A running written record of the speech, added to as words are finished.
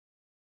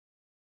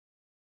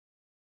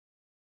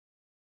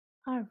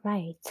All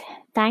right.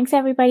 Thanks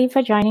everybody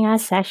for joining our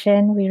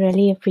session. We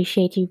really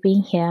appreciate you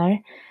being here.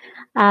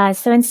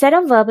 So instead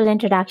of verbal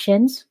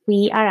introductions,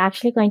 we are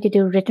actually going to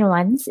do written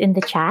ones in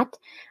the chat.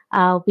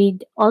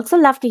 We'd also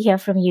love to hear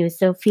from you,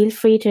 so feel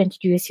free to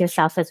introduce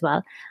yourself as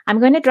well.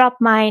 I'm going to drop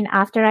mine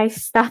after I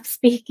stop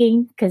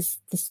speaking because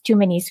there's too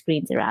many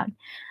screens around.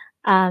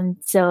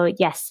 So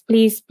yes,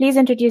 please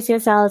introduce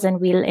yourselves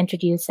and we'll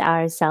introduce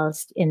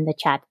ourselves in the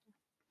chat.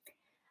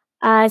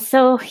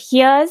 So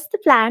here's the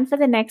plan for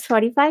the next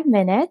 45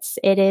 minutes.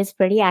 It is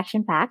pretty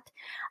action-packed.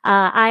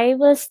 I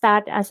will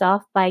start us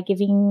off by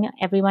giving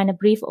everyone a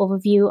brief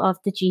overview of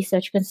the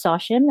G-Search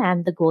Consortium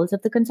and the goals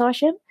of the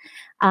consortium.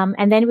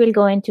 And then we'll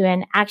go into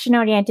an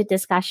action-oriented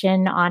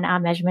discussion on our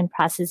measurement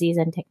processes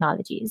and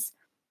technologies.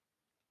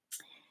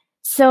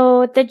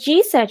 So the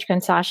G-Search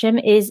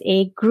Consortium is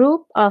a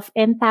group of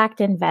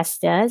impact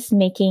investors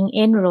making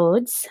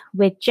inroads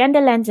with gender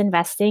lens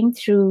investing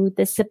through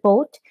the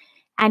support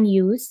and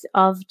use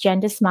of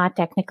gender-smart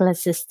technical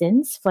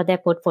assistance for their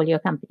portfolio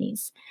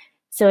companies.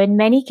 So in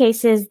many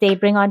cases, they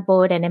bring on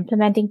board an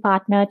implementing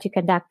partner to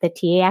conduct the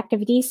TA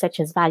activities, such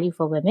as Value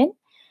for Women.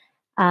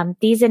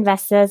 These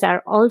investors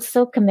are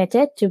also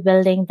committed to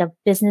building the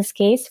business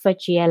case for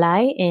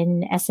GLI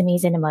in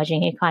SMEs in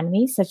emerging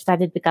economies, such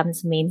that it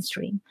becomes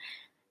mainstream.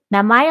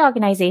 Now, my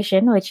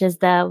organization, which is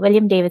the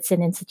William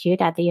Davidson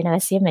Institute at the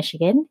University of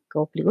Michigan,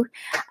 go Blue,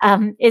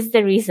 is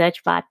the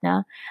research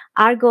partner.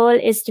 Our goal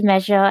is to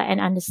measure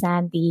and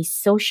understand the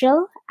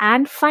social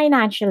and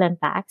financial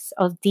impacts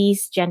of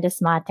these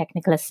gender-smart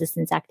technical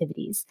assistance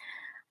activities.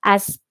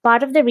 As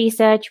part of the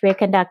research, we're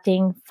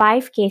conducting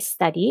 5 case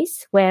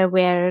studies where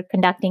we're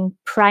conducting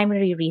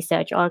primary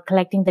research or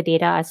collecting the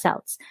data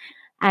ourselves.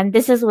 And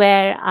this is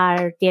where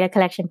our data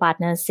collection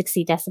partners,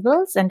 60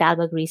 Decibels and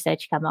Dalberg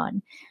Research, come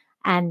on.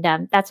 And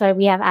that's why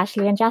we have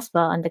Ashley and Jasper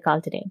on the call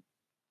today.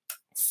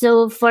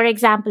 So for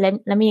example,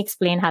 let me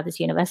explain how this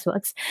universe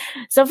works.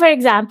 So for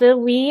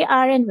example, we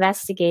are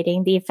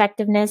investigating the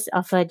effectiveness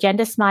of a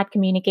gender-smart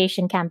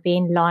communication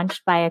campaign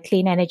launched by a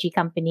clean energy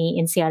company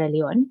in Sierra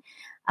Leone.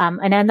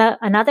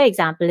 Another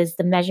example is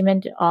the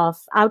measurement of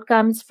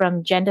outcomes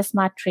from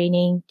gender-smart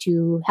training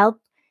to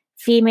help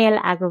female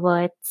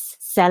agroverts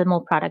sell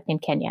more product in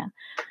Kenya.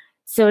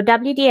 So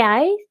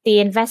WDI, the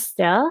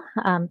investor,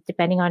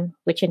 depending on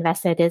which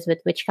investor it is with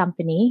which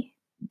company,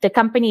 the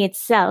company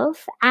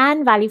itself,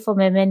 and Value for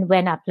Women,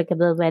 when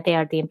applicable, where they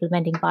are the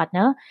implementing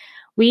partner,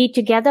 we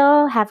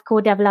together have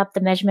co-developed the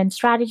measurement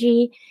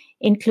strategy,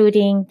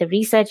 including the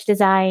research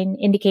design,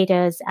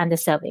 indicators, and the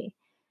survey.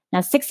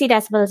 Now, 60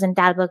 Decibels and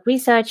Dalberg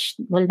Research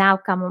will now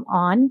come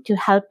on to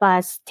help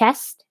us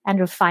test and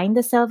refine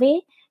the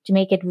survey to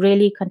make it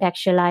really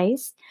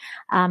contextualized.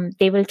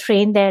 They will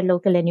train their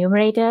local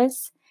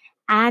enumerators,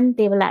 and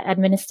they will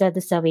administer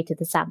the survey to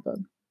the sample.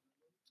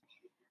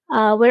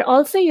 We're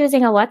also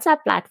using a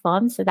WhatsApp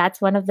platform. So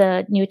that's one of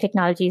the new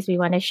technologies we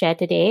want to share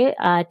today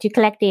to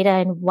collect data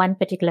in one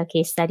particular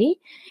case study.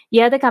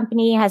 Here, the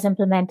company has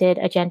implemented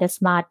a gender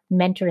smart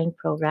mentoring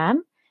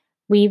program.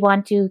 We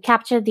want to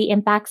capture the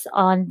impacts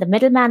on the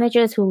middle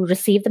managers who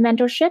receive the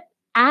mentorship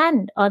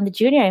and on the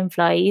junior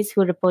employees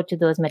who report to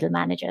those middle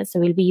managers. So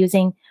we'll be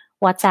using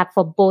WhatsApp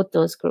for both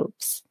those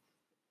groups.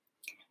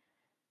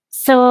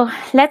 So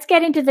let's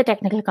get into the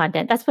technical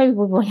content. That's why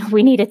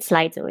we needed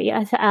slides over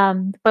here.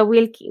 But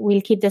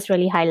we'll keep this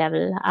really high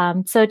level.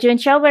 So to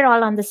ensure we're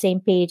all on the same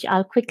page,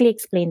 I'll quickly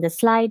explain the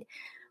slide.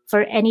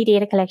 For any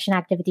data collection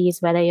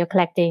activities, whether you're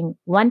collecting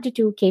 1 to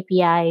 2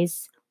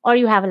 KPIs or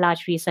you have a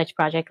large research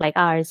project like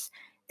ours,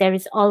 there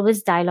is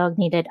always dialogue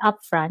needed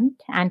upfront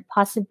and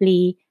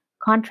possibly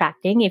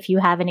contracting if you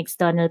have an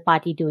external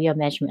party do your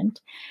measurement.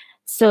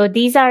 So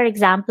these are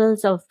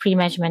examples of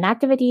pre-measurement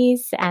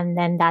activities, and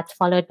then that's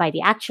followed by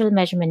the actual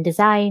measurement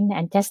design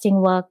and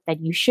testing work that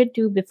you should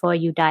do before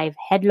you dive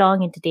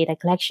headlong into data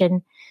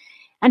collection.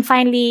 And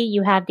finally,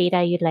 you have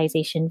data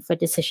utilization for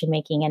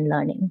decision-making and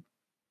learning.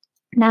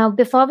 Now,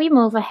 before we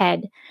move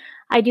ahead,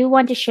 I do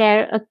want to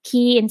share a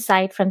key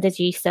insight from the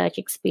G-Search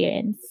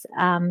experience.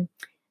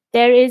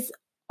 There is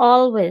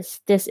always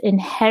this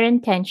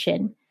inherent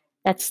tension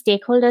that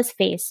stakeholders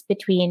face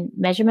between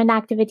measurement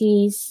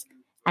activities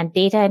and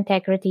data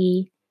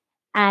integrity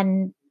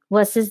and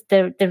versus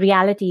the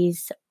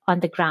realities on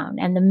the ground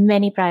and the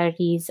many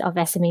priorities of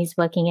SMEs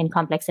working in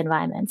complex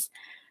environments.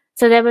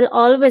 So there will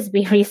always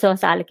be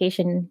resource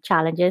allocation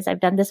challenges.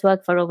 I've done this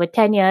work for over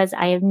 10 years.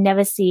 I have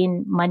never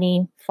seen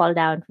money fall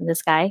down from the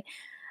sky.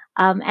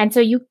 And so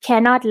you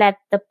cannot let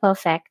the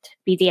perfect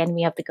be the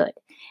enemy of the good.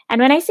 And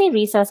when I say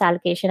resource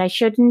allocation, I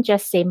shouldn't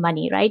just say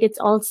money, right? It's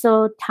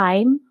also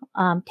time,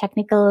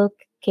 technical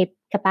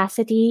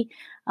capacity,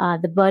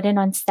 the burden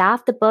on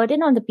staff, the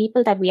burden on the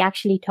people that we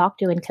actually talk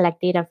to and collect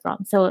data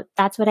from. So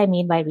that's what I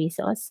mean by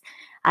resource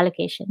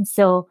allocation.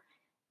 So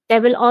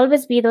there will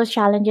always be those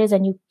challenges,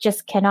 and you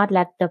just cannot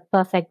let the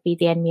perfect be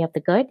the enemy of the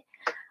good.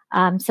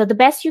 So the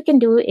best you can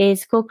do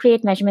is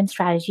co-create measurement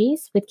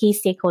strategies with key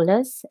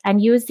stakeholders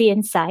and use the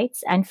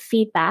insights and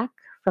feedback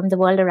from the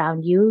world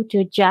around you to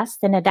adjust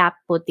and adapt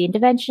both the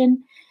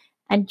intervention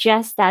and,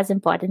 just as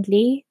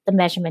importantly, the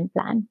measurement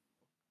plan.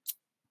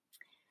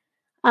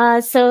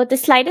 So the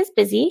slide is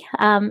busy.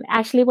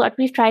 Actually, what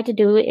we've tried to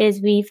do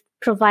is we've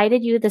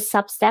provided you the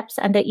sub-steps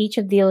under each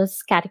of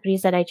those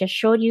categories that I just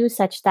showed you,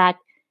 such that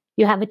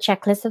you have a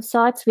checklist of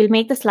sorts. We'll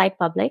make the slide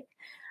public.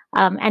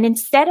 And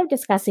instead of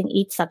discussing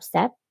each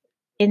sub-step,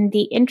 in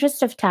the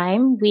interest of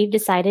time, we've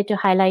decided to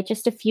highlight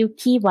just a few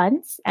key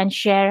ones and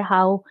share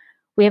how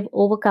we have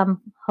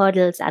overcome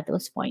hurdles at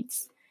those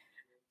points.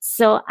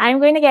 So I'm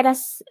going to get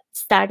us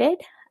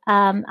started.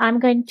 I'm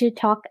going to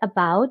talk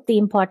about the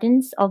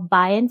importance of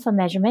buy-in for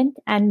measurement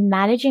and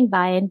managing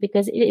buy-in,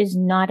 because it is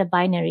not a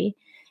binary.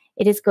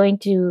 It is going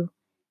to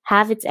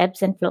have its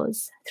ebbs and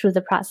flows through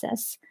the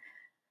process.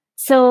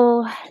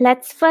 So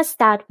let's first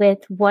start with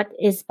what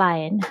is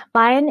buy-in.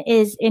 Buy-in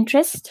is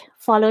interest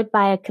followed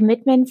by a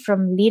commitment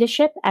from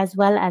leadership as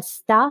well as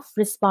staff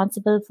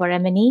responsible for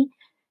M&E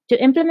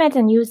to implement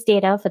and use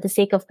data for the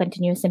sake of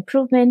continuous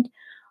improvement,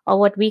 or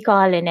what we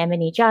call in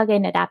M&E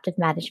jargon, adaptive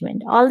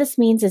management. All this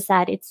means is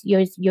that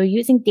you're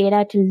using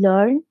data to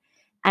learn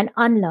and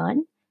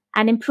unlearn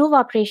and improve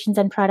operations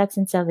and products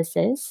and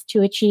services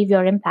to achieve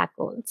your impact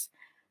goals.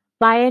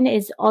 Buy-in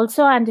is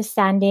also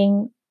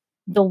understanding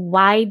the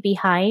why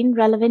behind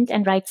relevant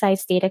and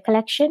right-sized data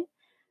collection,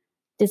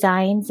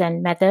 designs,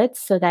 and methods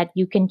so that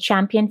you can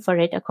champion for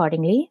it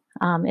accordingly,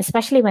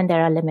 especially when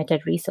there are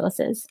limited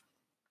resources.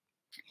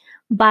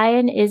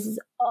 Buy-in is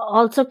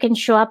also can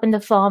show up in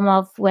the form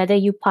of whether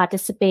you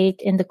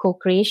participate in the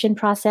co-creation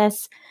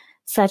process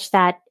such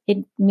that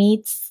your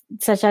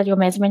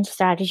measurement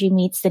strategy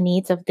meets the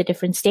needs of the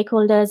different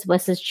stakeholders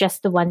versus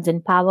just the ones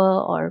in power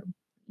or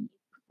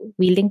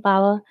wielding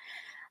power.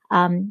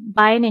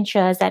 Buy-in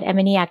ensures that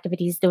M&E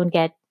activities don't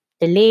get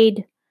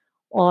delayed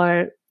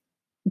or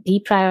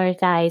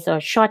deprioritized or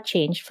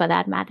shortchanged for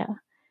that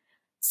matter.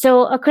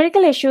 So a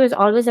critical issue is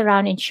always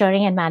around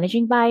ensuring and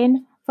managing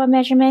buy-in for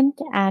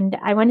measurement, and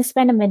I want to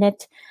spend a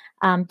minute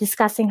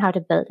discussing how to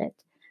build it.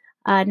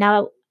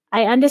 Now,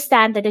 I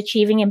understand that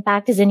achieving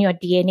impact is in your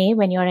DNA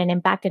when you're an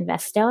impact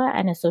investor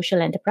and a social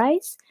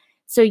enterprise.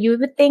 So you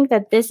would think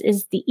that this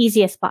is the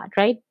easiest part,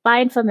 right?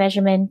 Buy-in for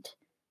measurement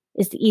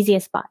is the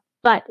easiest part.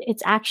 But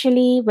it's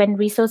actually when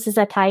resources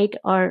are tight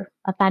or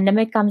a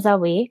pandemic comes our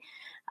way,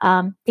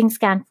 things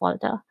can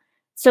falter.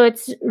 So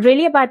it's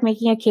really about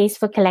making a case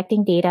for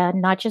collecting data,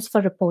 not just for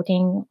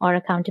reporting or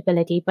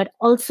accountability, but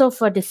also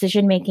for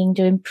decision-making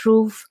to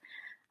improve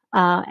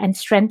and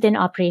strengthen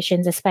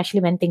operations,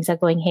 especially when things are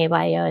going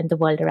haywire in the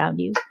world around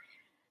you.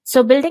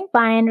 So building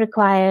buy-in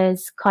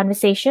requires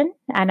conversation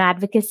and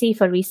advocacy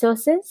for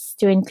resources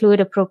to include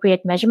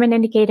appropriate measurement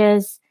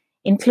indicators,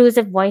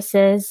 inclusive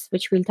voices,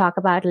 which we'll talk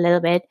about a little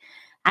bit,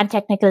 and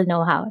technical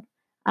know-how.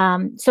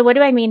 So what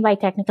do I mean by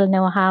technical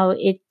know-how?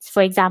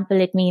 For example,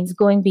 it means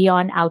going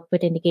beyond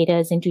output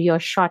indicators into your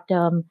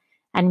short-term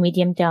and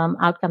medium-term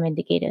outcome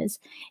indicators.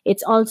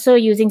 It's also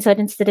using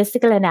certain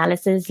statistical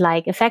analysis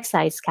like effect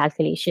size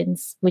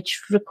calculations,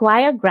 which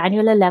require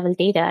granular level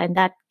data, and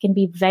that can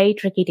be very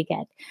tricky to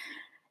get.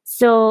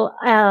 So,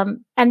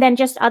 and then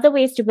just other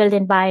ways to build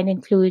in buy-in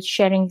include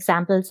sharing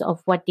examples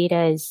of what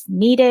data is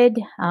needed,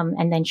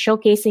 and then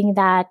showcasing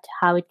that,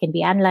 how it can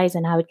be analyzed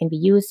and how it can be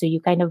used. So you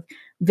kind of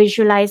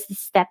visualize the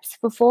steps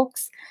for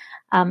folks,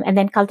 and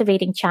then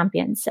cultivating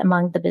champions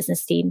among the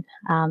business team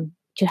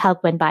to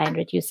help when buy-in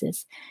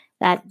reduces.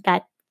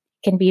 That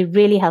can be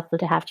really helpful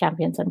to have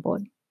champions on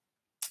board.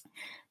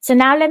 So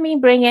now let me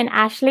bring in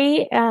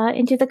Ashley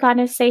into the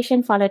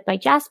conversation, followed by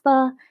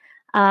Jasper.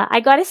 I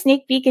got a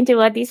sneak peek into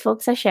what these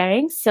folks are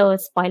sharing, so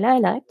spoiler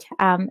alert.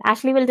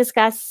 Ashley will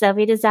discuss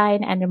survey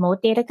design and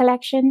remote data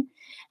collection,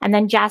 and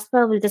then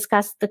Jasper will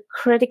discuss the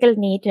critical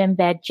need to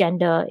embed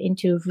gender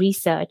into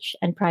research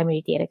and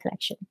primary data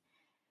collection.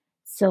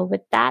 So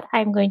with that,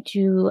 I'm going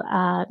to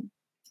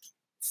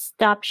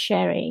stop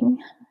sharing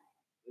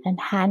and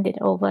hand it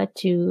over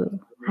to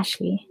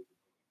Ashley.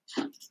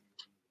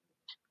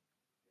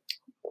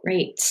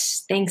 Great.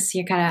 Thanks,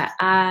 Yaquta.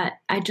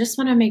 I just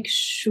want to make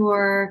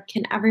sure,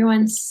 can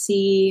everyone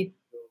see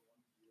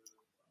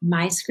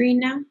my screen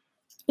now?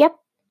 Yep.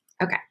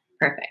 Okay,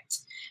 perfect.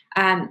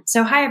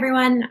 So hi,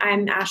 everyone.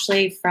 I'm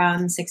Ashley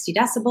from 60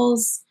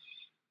 Decibels.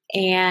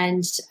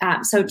 And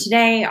so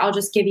today I'll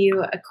just give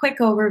you a quick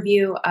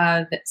overview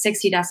of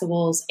 60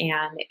 Decibels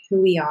and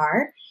who we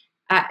are.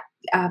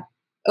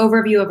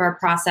 Overview of our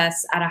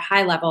process at a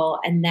high level,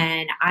 and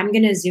then I'm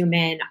going to zoom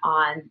in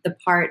on the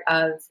part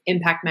of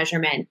impact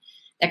measurement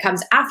that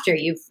comes after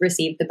you've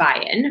received the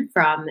buy-in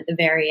from the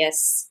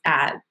various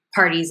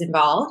parties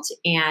involved,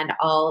 and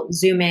I'll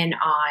zoom in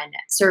on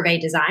survey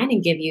design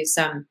and give you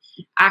some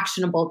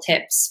actionable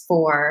tips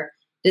for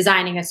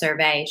designing a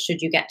survey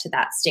should you get to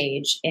that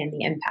stage in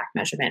the impact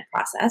measurement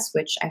process,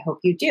 which I hope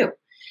you do.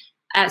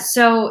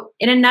 So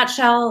in a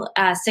nutshell,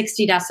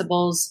 60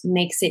 Decibels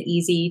makes it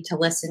easy to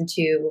listen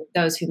to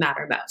those who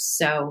matter most.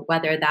 So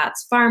whether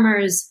that's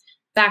farmers,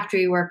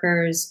 factory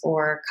workers,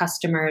 or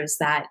customers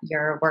that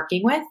you're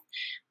working with,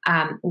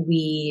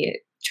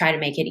 we try to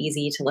make it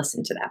easy to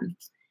listen to them.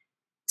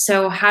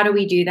 So how do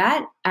we do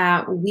that?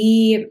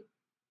 We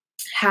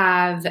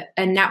have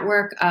a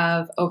network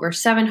of over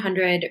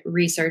 700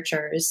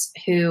 researchers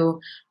who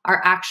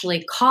are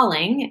actually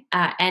calling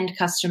end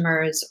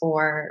customers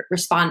or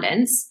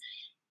respondents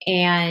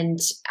and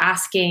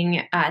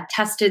asking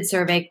tested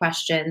survey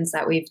questions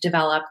that we've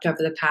developed over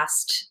the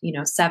past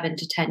 7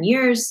 to 10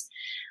 years,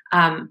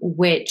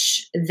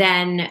 which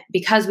then,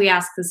 because we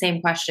ask the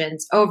same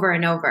questions over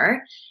and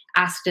over,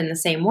 asked in the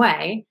same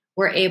way,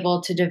 we're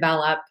able to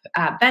develop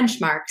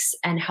benchmarks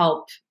and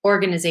help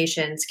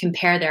organizations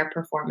compare their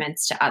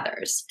performance to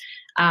others.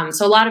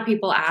 So a lot of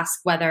people ask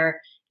whether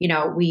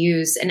we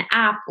use an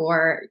app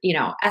or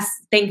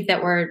think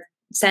that we're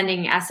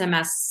sending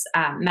SMS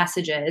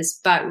messages,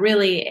 but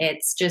really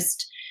it's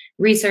just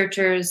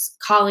researchers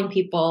calling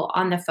people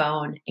on the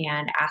phone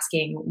and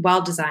asking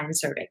well-designed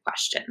survey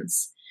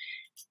questions.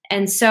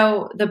 And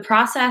so the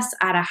process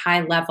at a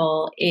high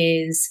level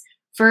is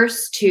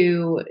first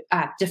to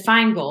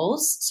define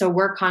goals. So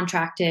we're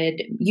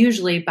contracted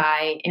usually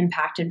by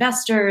impact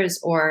investors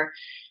or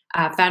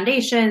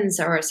foundations,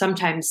 or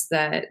sometimes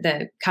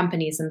the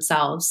companies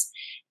themselves.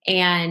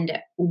 And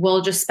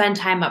we'll just spend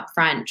time up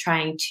front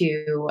trying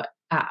to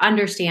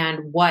understand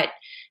what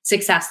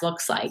success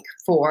looks like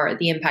for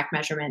the impact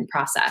measurement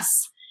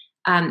process.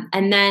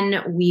 And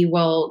then we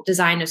will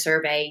design a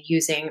survey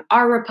using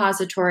our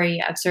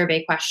repository of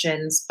survey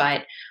questions,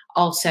 but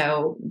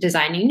also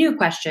designing new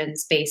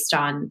questions based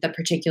on the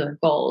particular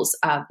goals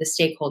of the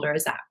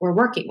stakeholders that we're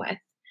working with.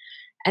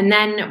 And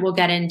then we'll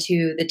get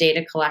into the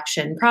data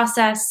collection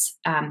process.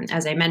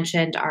 As I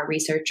mentioned, our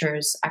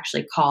researchers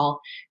actually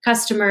call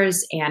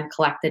customers and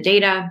collect the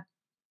data.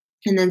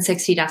 And then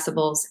 60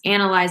 Decibels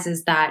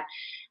analyzes that,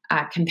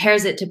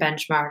 compares it to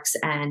benchmarks,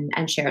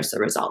 and shares the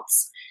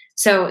results.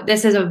 So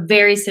this is a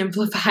very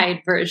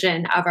simplified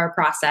version of our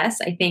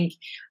process. I think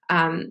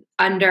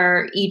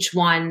under each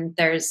one,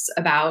 there's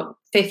about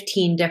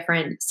 15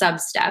 different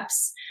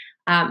sub-steps.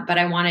 But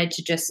I wanted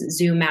to just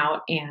zoom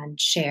out and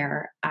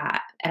share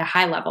at a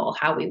high level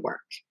how we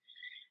work.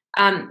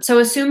 So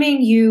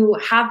assuming you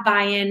have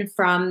buy-in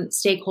from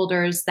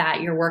stakeholders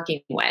that you're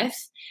working with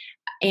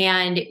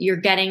and you're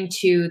getting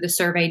to the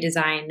survey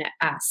design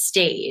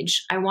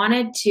stage, I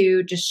wanted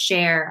to just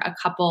share a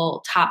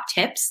couple top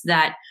tips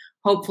that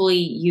hopefully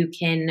you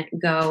can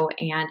go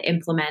and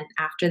implement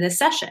after this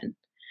session.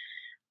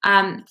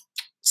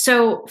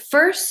 So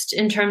first,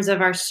 in terms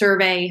of our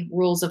survey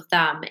rules of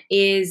thumb,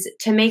 is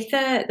to make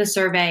the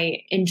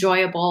survey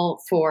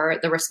enjoyable for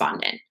the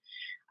respondent.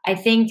 I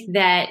think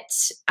that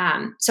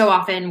so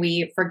often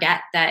we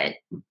forget that,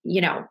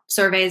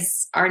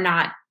 surveys are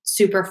not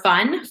super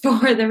fun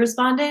for the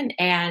respondent.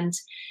 And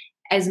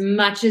as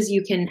much as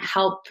you can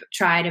help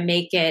try to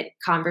make it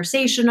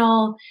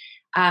conversational,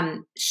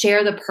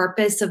 share the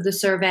purpose of the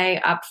survey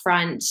up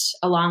front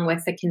along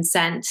with the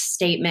consent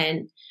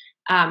statement,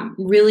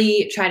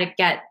 really try to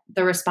get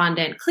the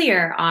respondent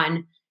clear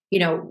on,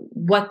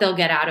 what they'll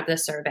get out of the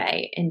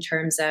survey in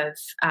terms of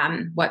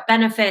what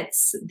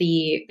benefits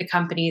the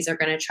companies are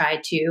going to try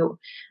to,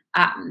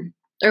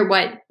 or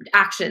what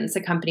actions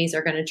the companies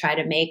are going to try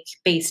to make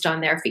based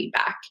on their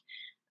feedback.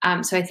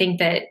 So I think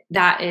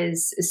that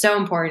is so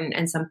important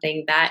and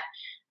something that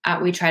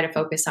we try to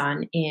focus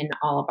on in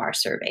all of our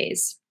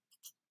surveys.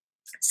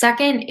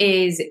 Second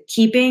is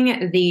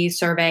keeping the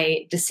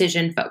survey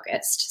decision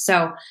focused.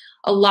 So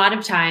a lot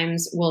of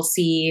times we'll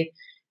see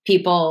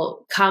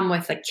people come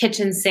with a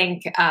kitchen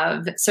sink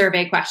of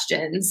survey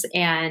questions.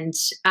 And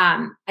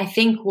I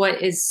think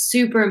what is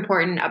super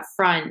important up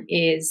front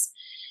is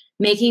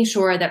making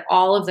sure that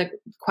all of the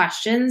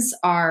questions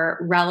are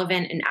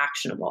relevant and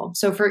actionable.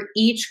 So for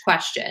each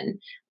question,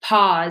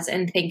 pause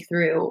and think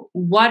through,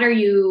 what are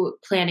you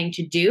planning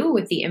to do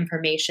with the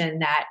information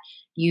that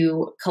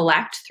you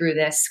collect through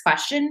this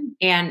question?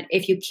 And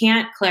if you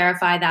can't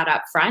clarify that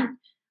up front,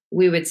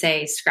 we would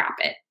say scrap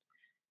it.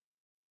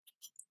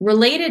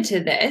 Related to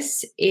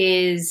this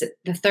is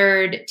the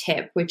third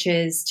tip, which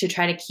is to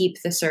try to keep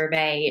the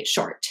survey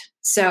short.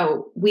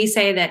 So we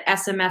say that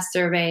SMS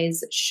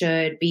surveys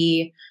should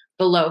be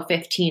below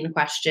 15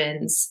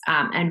 questions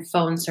and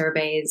phone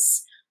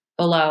surveys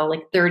below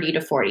like 30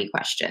 to 40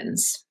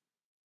 questions.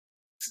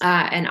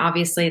 And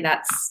obviously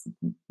that's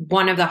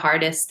one of the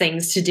hardest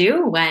things to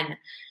do when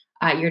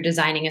you're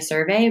designing a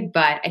survey,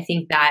 but I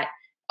think that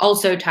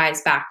also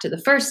ties back to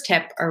the first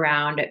tip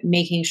around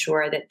making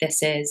sure that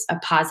this is a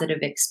positive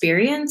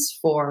experience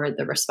for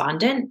the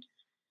respondent.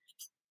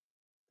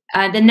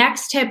 The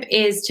next tip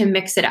is to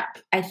mix it up.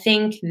 I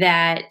think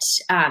that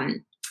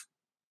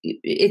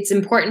it's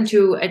important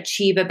to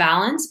achieve a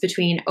balance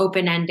between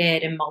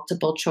open-ended and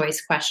multiple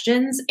choice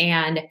questions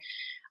and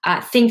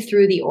think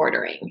through the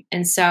ordering.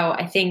 And so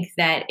I think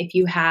that if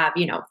you have,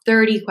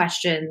 30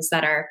 questions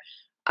that are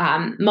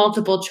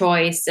multiple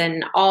choice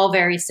and all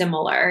very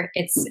similar,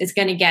 it's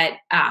going to get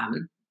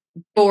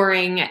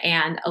boring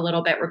and a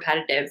little bit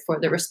repetitive for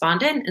the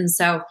respondent. And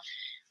so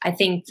I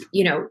think,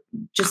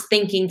 just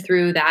thinking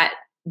through that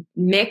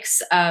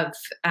mix of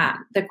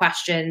the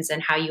questions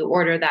and how you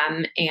order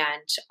them,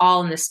 and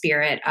all in the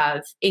spirit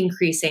of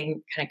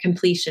increasing kind of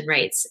completion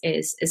rates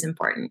is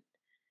important.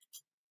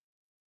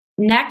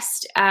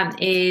 next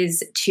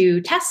is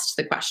to test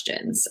the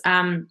questions.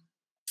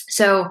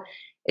 So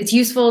it's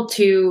useful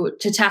to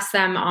test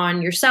them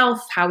on yourself.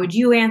 How would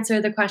you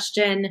answer the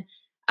question?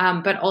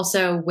 But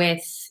also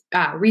with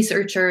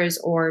researchers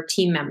or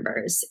team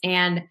members.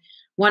 And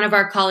one of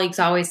our colleagues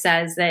always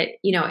says that,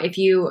 if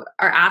you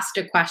are asked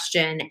a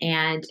question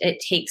and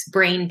it takes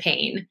brain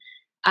pain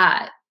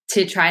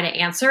to try to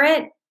answer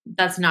it,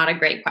 that's not a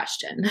great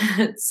question.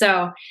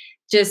 So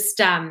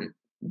just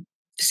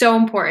so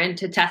important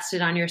to test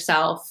it on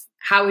yourself.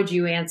 How would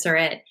you answer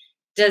it?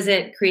 Does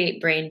it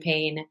create brain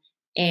pain?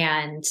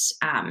 And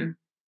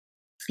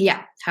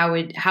how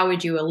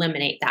would you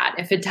eliminate that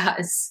if it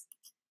does?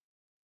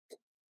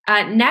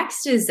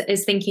 Next is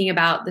thinking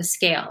about the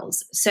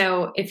scales.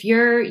 So if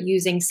you're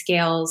using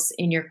scales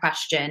in your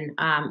question,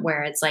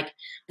 where it's like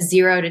a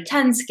 0 to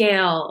 10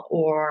 scale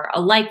or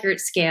a Likert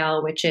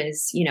scale, which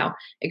is,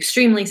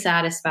 extremely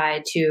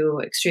satisfied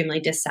to extremely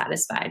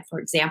dissatisfied, for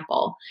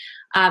example,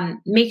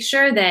 make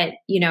sure that,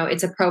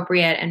 it's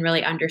appropriate and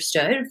really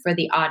understood for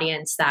the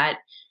audience that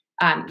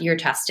you're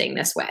testing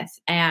this with.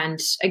 And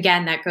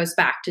again, that goes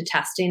back to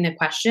testing the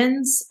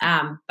questions,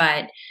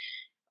 but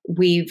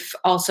we've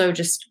also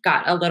just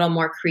got a little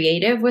more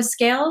creative with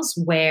scales,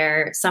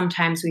 where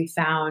sometimes we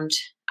found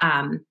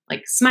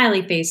like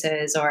smiley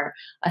faces or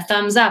a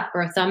thumbs up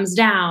or a thumbs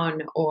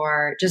down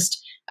or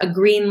just a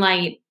green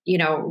light,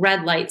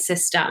 red light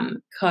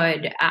system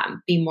could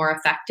be more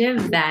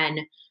effective than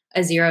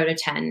a 0 to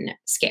 10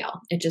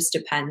 scale. It just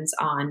depends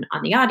on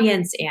the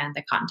audience and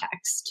the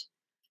context.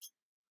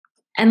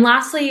 And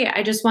lastly,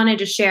 I just wanted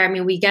to share,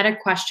 we get a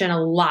question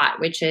a lot,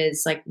 which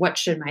is like, what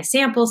should my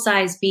sample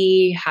size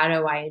be? How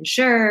do I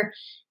ensure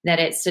that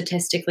it's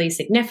statistically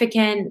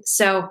significant?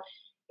 So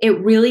it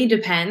really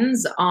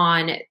depends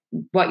on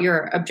what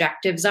your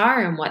objectives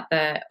are and what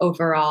the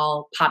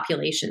overall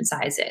population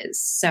size is.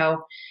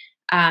 So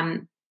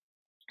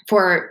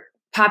for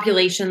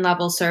population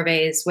level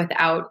surveys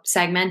without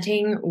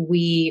segmenting,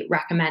 we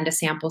recommend a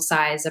sample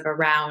size of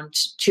around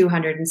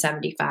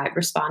 275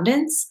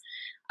 respondents.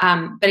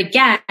 But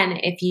again,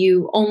 if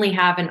you only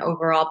have an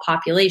overall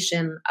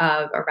population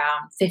of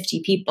around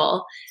 50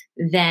 people,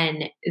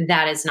 then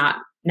that is not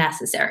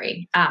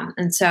necessary.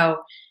 And so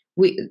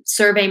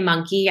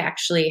SurveyMonkey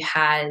actually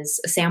has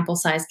a sample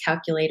size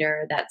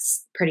calculator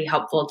that's pretty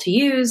helpful to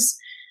use.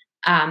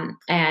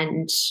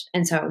 And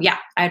so,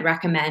 I'd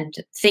recommend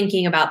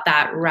thinking about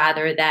that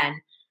rather than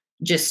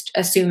just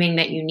assuming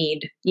that you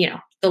need,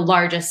 the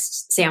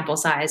largest sample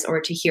size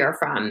or to hear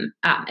from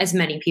as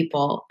many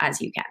people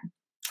as you can.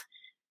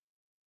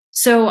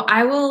 So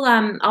I will,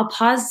 I'll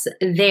pause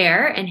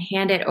there and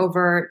hand it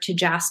over to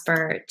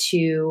Jasper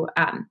to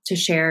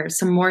share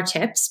some more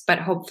tips, but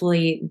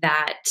hopefully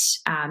that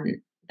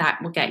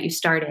will get you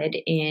started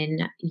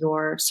in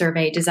your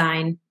survey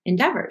design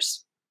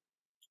endeavors.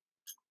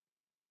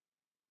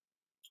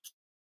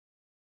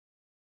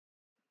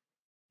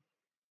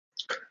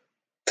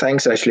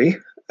 Thanks, Ashley.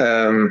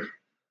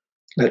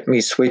 Let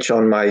me switch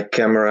on my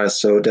camera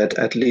so that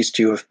at least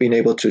you have been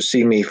able to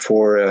see me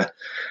for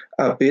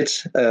a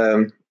bit.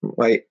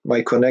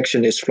 My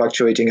connection is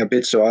fluctuating a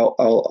bit, so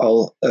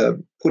I'll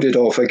put it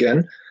off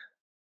again.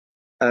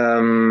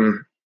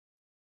 Hello,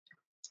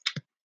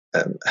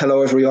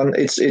 everyone.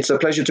 It's a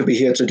pleasure to be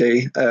here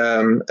today,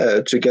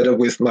 together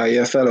with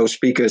my fellow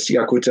speakers,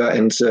 Yaquta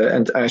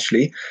and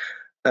Ashley.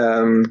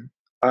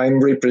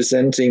 I'm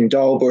representing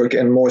Dalberg,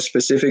 and more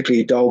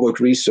specifically Dalberg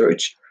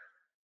Research.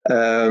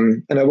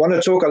 And I want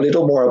to talk a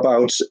little more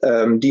about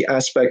the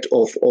aspect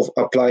of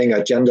applying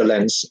a gender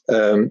lens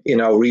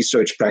in our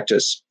research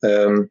practice.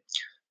 The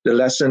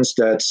lessons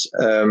that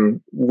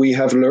we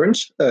have learned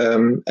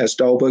as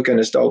Dalberg and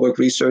as Dalberg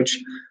Research,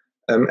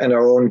 and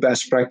our own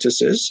best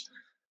practices.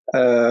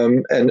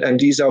 And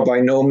these are by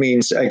no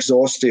means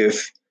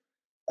exhaustive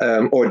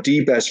or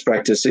the best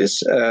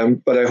practices,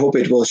 but I hope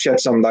it will shed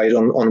some light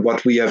on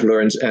what we have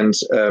learned and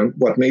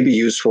what may be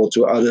useful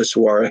to others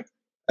who are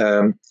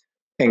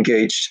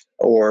engaged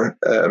or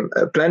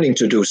planning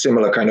to do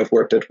similar kind of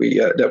work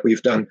that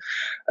we've done.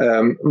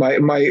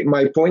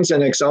 My points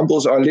and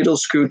examples are a little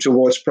skewed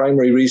towards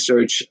primary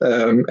research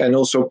and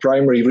also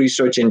primary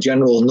research in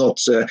general, not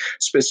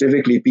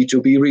specifically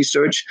B2B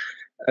research,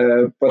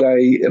 but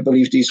I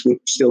believe these would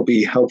still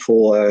be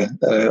helpful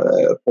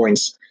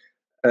points.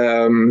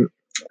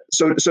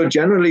 So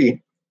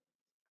generally,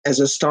 as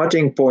a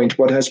starting point,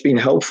 what has been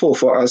helpful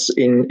for us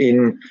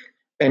in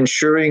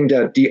ensuring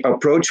that the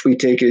approach we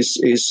take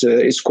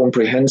is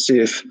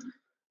comprehensive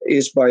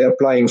is by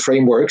applying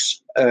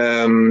frameworks.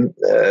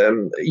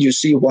 You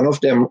see one of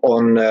them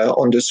on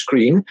the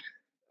screen.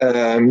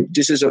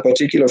 This is a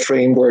particular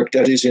framework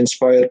that is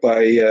inspired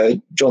by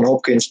Johns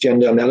Hopkins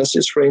Gender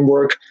Analysis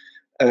Framework,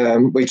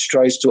 which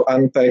tries to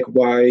unpack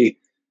why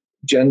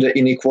gender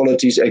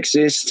inequalities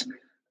exist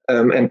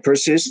and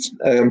persist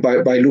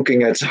by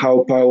looking at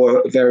how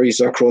power varies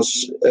across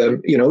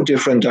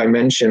different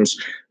dimensions.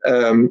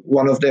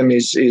 One of them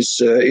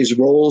is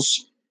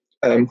roles.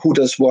 Who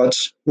does what?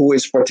 Who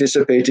is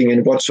participating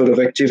in what sort of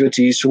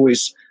activities? Who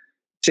is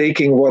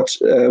taking what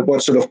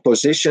sort of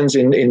positions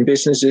in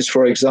businesses,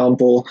 for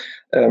example,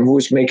 who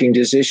is making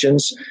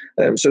decisions.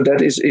 So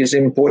that is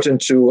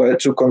important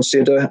to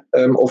consider.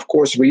 Of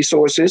course,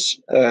 resources,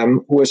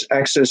 who has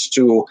access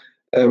to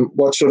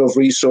what sort of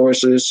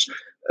resources,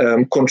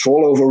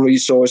 control over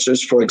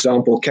resources, for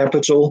example,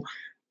 capital.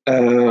 There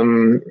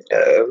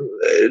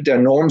are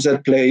norms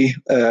at play,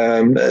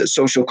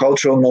 social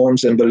cultural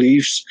norms and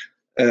beliefs.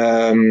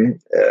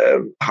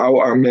 How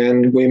are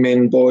men,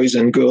 women, boys,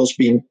 and girls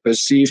being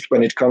perceived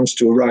when it comes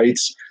to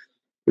rights,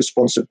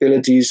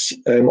 responsibilities,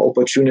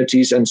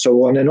 opportunities, and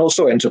so on, and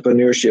also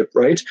entrepreneurship,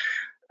 right?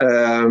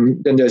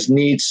 Then there's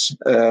needs.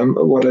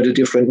 What are the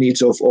different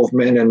needs of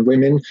men and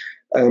women,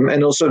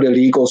 and also the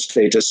legal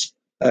status,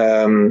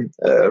 the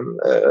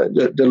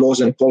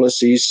laws and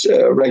policies,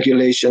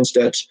 regulations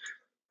that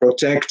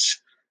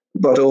protect,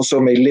 but also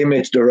may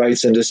limit the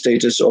rights and the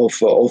status of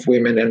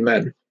women and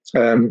men.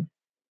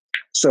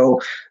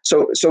 So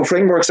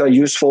frameworks are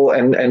useful,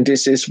 and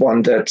this is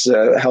one that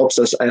helps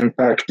us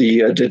unpack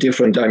the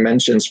different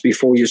dimensions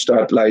before you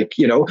start,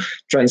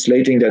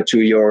 translating that to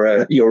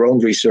your own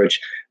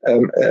research.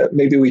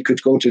 Maybe we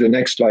could go to the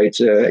next slide,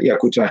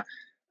 Yaquta.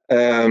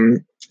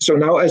 So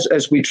now,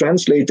 as we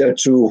translate that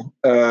to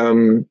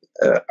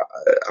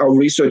our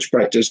research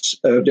practice,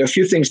 there are a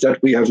few things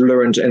that we have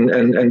learned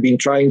and been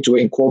trying to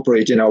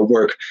incorporate in our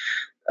work.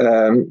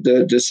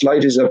 The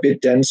slide is a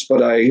bit dense,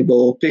 but I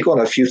will pick on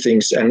a few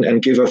things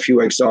and give a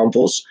few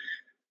examples.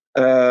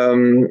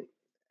 As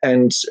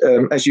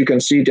you can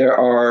see, there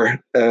are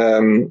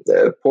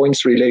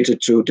points related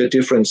to the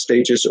different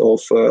stages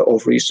of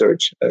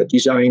research,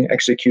 design,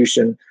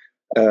 execution,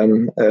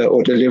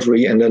 or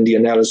delivery, and then the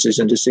analysis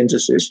and the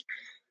synthesis.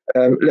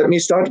 Let me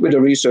start with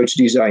the research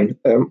design.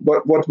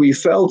 What we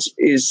felt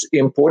is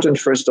important,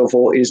 first of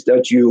all, is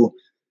that you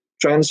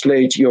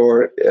translate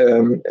your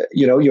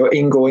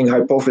ingoing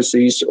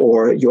hypotheses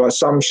or your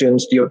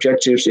assumptions, the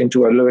objectives,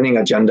 into a learning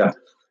agenda,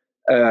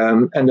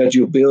 and that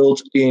you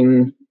build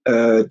in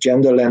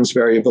gender lens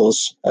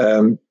variables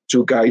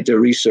to guide the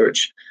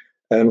research.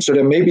 So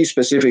there may be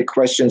specific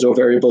questions or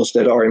variables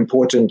that are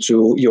important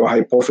to your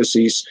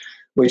hypotheses,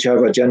 which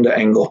have a gender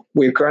angle.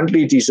 We're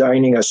currently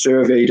designing a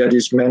survey that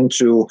is meant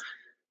to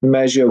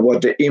measure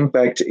what the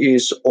impact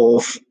is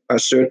of a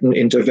certain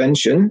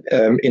intervention,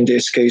 in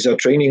this case a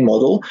training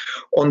model,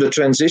 on the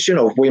transition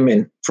of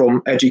women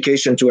from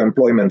education to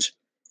employment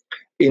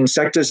in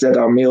sectors that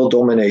are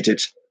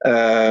male-dominated.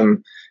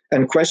 And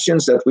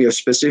questions that we have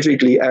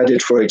specifically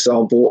added, for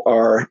example,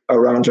 are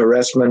around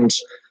harassment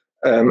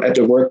at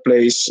the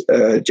workplace,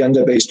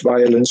 gender-based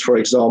violence, for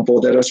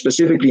example, that are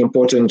specifically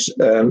important,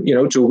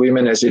 to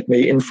women, as it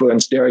may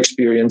influence their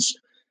experience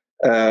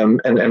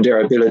and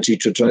their ability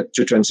to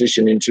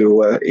transition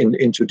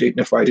into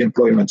dignified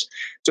employment.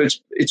 So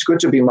it's good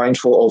to be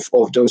mindful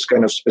of those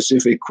kind of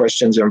specific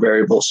questions and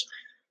variables.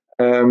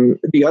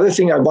 The other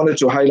thing I wanted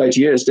to highlight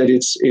here is that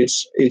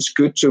it's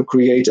good to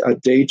create a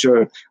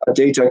data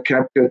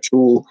capture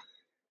tool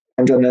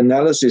and an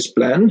analysis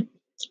plan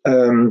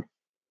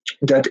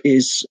that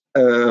is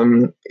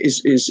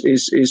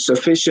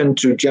sufficient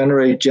to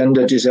generate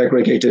gender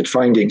disaggregated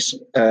findings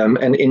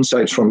and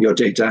insights from your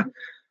data.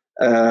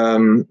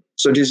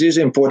 So this is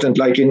important,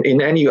 like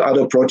in any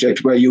other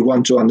project where you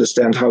want to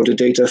understand how the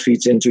data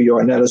feeds into your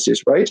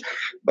analysis, right?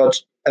 But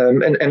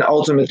and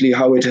ultimately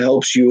how it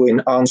helps you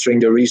in answering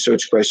the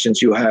research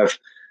questions you have.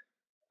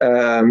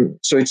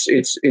 So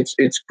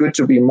it's good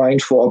to be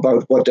mindful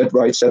about what that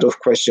right set of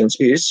questions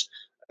is.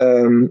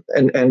 And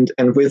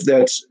with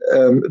that,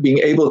 being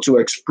able to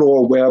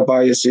explore where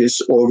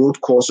biases or root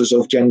causes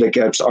of gender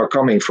gaps are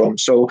coming from.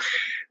 So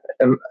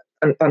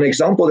an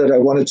example that I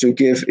wanted to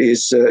give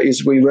is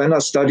we ran a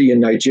study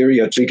in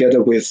Nigeria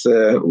together with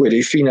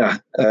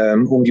IFINA,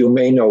 whom you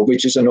may know,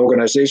 which is an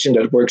organization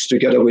that works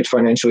together with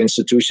financial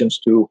institutions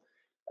to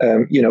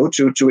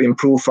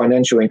improve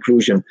financial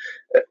inclusion,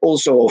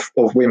 also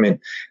of women.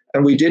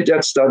 And we did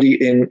that study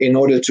in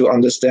order to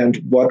understand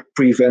what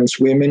prevents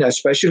women,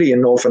 especially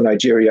in northern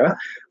Nigeria,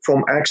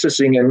 from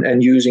accessing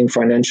and using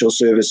financial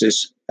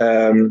services.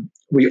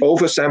 We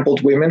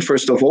oversampled women,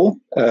 first of all,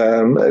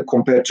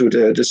 compared to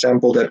the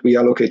sample that we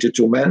allocated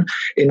to men,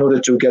 in order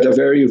to get a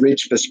very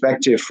rich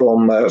perspective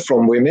from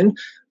women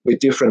with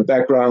different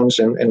backgrounds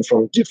and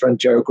from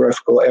different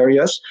geographical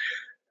areas.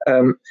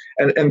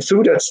 And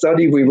through that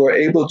study, we were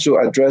able to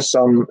address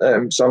some,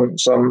 as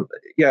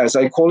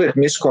I call it,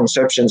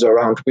 misconceptions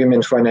around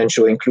women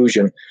financial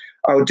inclusion.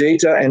 Our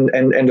data and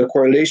the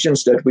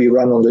correlations that we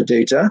run on the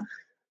data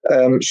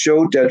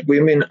showed that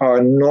women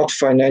are not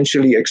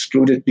financially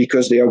excluded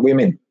because they are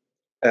women.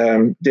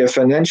 They're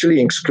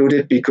financially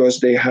excluded because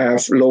they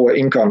have lower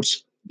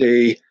incomes.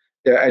 Their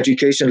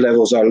education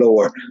levels are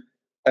lower.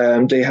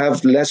 They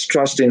have less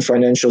trust in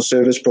financial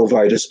service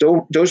providers.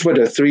 Those were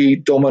the three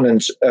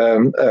dominant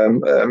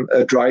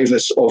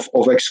drivers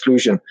of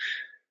exclusion.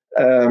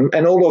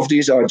 And all of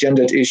these are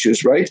gendered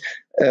issues, right?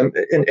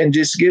 And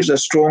this gives a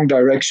strong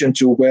direction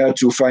to where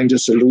to find the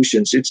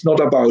solutions. It's not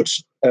about,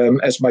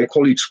 as my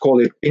colleagues call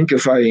it,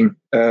 pinkifying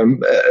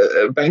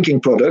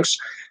banking products.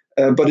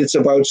 but it's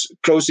about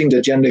closing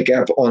the gender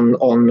gap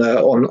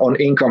on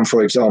income,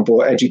 for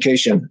example, or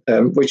education,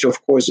 which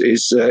of course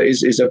is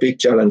a big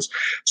challenge.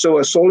 So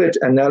a solid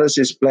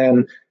analysis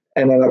plan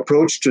and an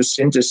approach to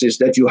synthesis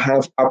that you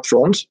have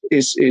upfront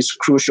is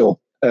crucial.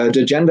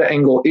 The gender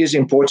angle is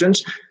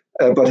important,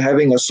 but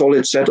having a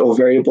solid set of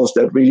variables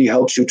that really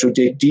helps you to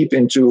dig deep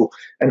into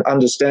and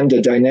understand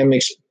the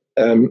dynamics,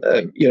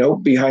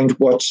 behind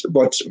what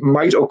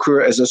might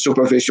occur as a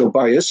superficial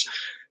bias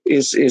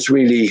is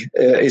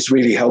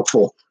really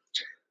helpful.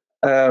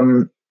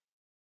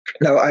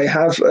 Now I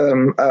have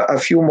a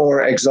few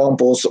more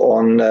examples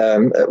on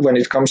when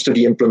it comes to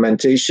the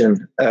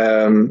implementation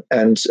and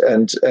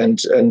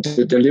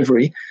the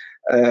delivery.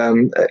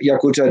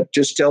 Yaquta,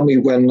 just tell me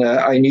when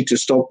I need to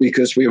stop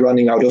because we're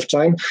running out of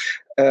time.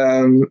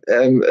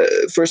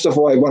 First of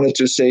all, I wanted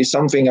to say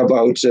something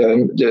about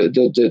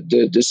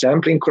the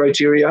sampling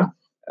criteria.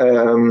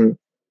 A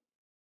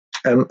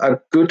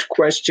good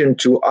question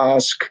to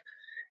ask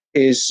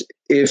is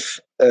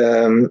if,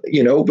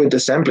 with the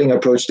sampling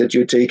approach that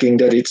you're taking,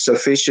 that it's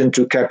sufficient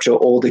to capture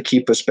all the key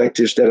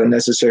perspectives that are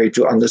necessary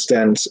to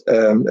understand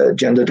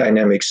gender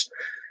dynamics.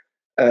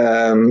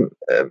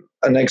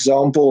 An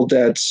example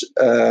that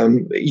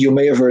you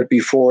may have heard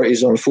before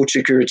is on food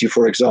security,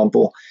 for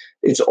example.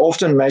 It's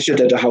often measured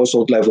at a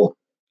household level.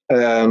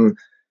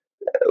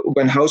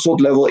 When household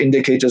level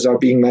indicators are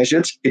being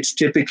measured, it's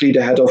typically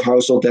the head of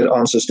household that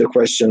answers the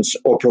questions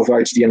or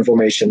provides the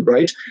information,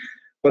 right?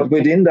 But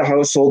within the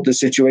household, the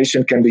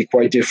situation can be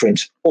quite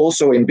different.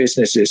 Also in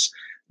businesses,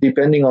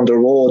 depending on the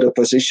role or the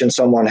position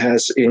someone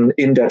has in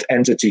that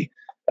entity.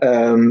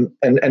 And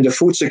the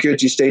food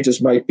security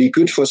status might be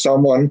good for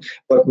someone,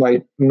 but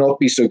might not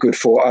be so good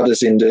for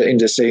others in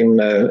the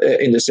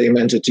same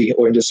entity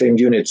or in the same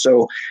unit.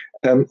 So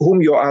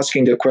whom you're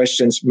asking the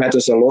questions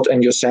matters a lot,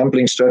 and your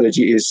sampling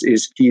strategy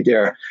is key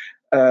there.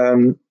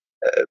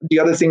 The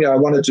other thing I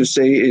wanted to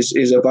say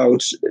is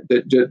about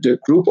the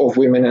group of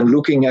women and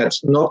looking at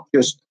not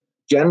just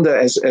gender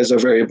as a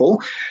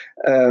variable,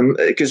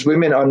 because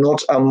women are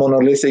not a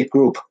monolithic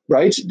group,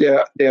 right?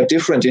 They are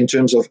different in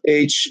terms of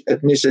age,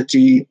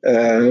 ethnicity,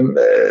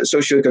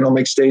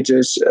 socioeconomic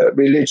status,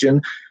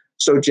 religion.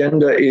 So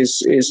gender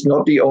is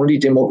not the only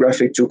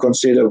demographic to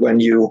consider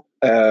when you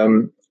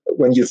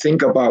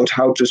think about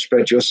how to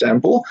spread your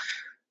sample.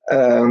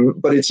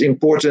 But it's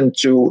important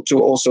to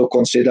also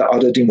consider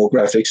other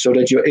demographics so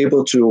that you're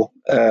able to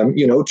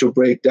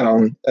break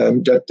down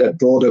that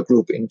broader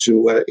group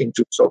into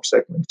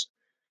subsegments.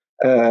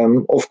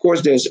 Of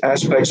course, there's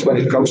aspects when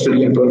it comes to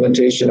the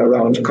implementation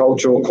around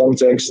cultural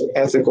context,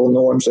 ethical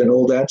norms, and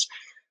all that.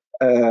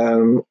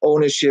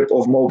 Ownership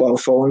of mobile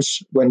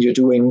phones when you're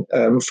doing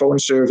phone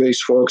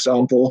surveys, for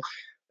example.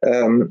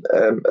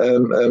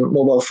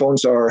 Mobile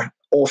phones are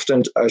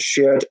often a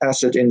shared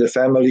asset in the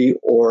family,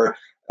 or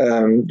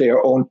they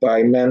are owned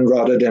by men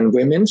rather than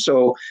women.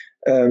 So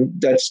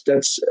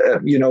that's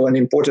an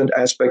important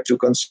aspect to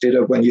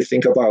consider when you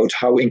think about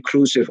how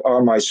inclusive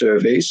are my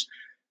surveys.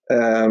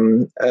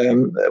 When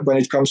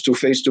it comes to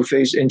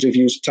face-to-face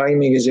interviews,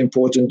 timing is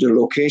important. The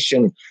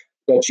location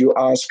that you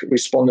ask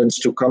respondents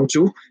to come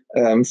to,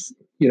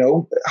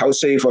 how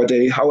safe are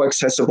they? How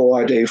accessible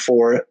are they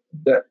for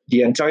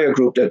the entire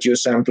group that you're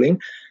sampling?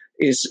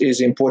 Is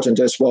important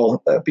as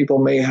well. People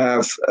may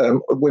have,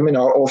 women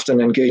are often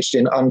engaged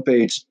in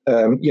unpaid,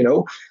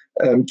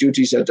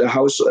 duties at the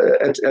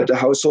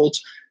household.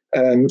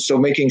 So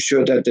making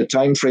sure that the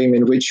time frame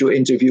in which you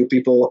interview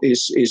people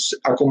is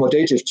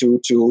accommodative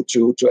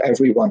to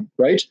everyone,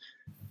 right?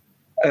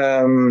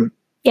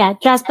 Yeah,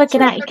 Jasper,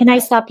 can I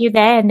stop you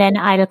there, and then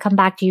I'll come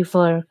back to you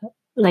for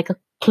like a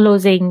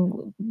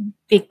closing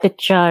big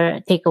picture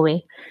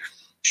takeaway.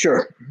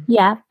 Sure.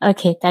 Yeah.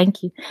 Okay.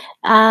 Thank you.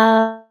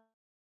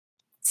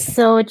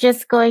 So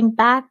just going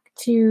back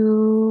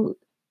to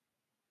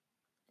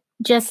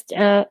just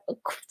a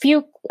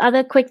few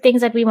other quick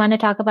things that we want to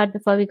talk about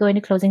before we go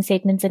into closing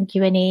statements and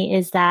Q&A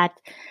is that,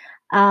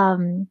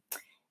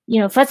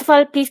 first of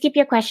all, please keep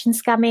your questions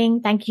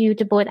coming. Thank you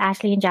to both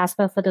Ashley and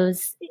Jasper for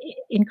those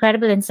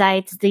incredible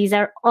insights. These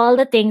are all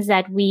the things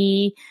that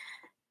we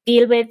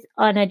deal with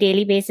on a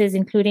daily basis,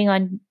 including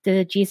on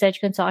the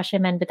G-Search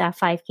Consortium and with our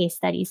 5 case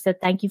studies. So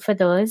thank you for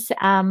those.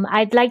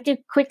 I'd like to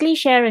quickly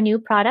share a new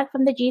product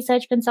from the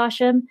G-Search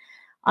Consortium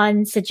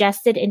on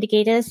suggested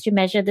indicators to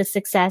measure the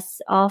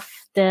success of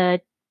the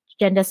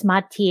Gender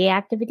Smart TA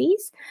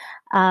activities.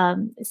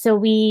 So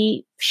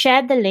we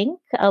shared the link.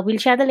 We'll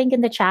share the link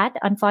in the chat.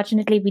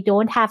 Unfortunately, we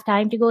don't have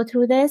time to go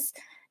through this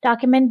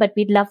document, but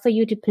we'd love for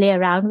you to play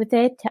around with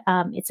it.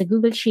 It's a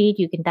Google Sheet.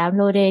 You can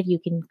download it. You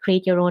can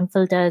create your own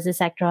filters,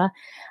 etc.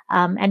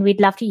 And we'd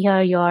love to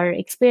hear your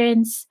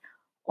experience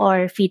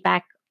or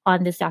feedback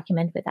on this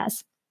document with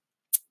us.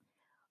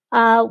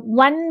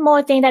 One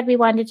more thing that we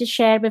wanted to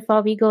share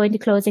before we go into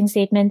closing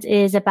statements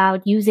is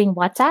about using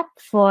WhatsApp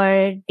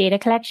for data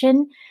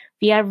collection.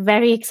 we are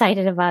very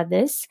excited about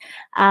this.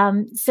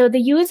 So the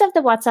use of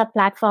the WhatsApp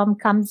platform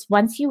comes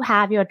once you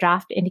have your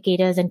draft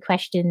indicators and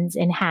questions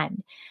in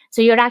hand.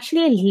 So you're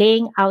actually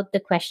laying out the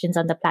questions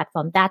on the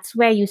platform. That's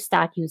where you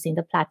start using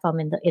the platform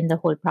in the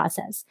whole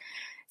process.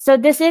 So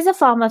this is a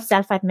form of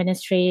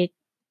self-administration,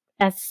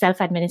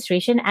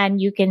 and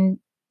you can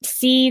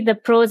see the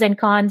pros and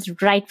cons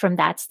right from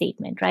that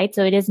statement, right?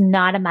 So it is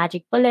not a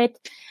magic bullet,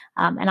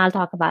 and I'll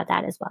talk about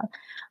that as well.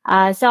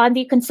 So on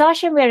the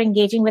consortium, we're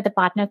engaging with a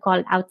partner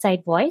called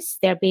Outside Voice.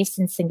 They're based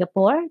in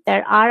Singapore.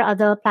 There are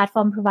other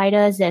platform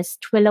providers. There's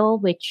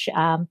Twilio, which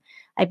I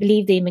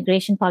believe the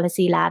Immigration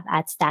Policy Lab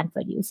at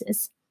Stanford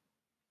uses.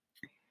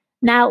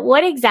 Now,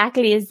 what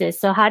exactly is this?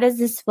 So how does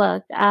this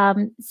work?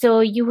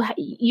 So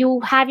you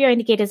have your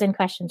indicators and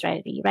questions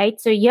ready, right?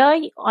 So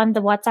here on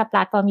the WhatsApp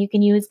platform, you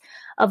can use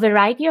a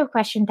variety of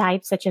question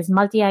types such as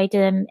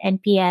multi-item,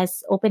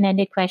 NPS,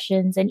 open-ended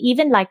questions, and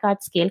even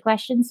Likert scale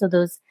questions. So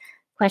those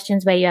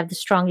questions where you have the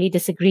strongly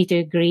disagree to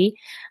agree,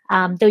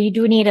 though you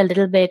do need a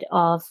little bit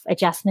of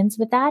adjustments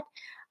with that.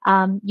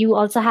 You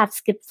also have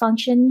skip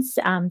functions,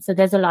 so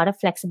there's a lot of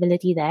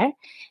flexibility there.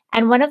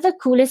 And one of the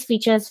coolest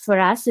features for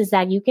us is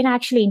that you can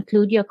actually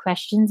include your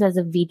questions as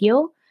a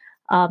video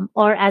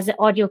or as an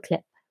audio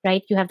clip,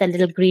 right? You have that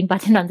little green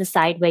button on the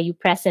side where you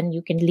press and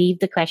you can leave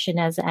the question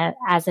as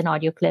an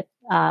audio clip.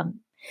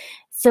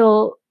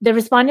 So the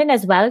respondent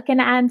as well can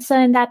answer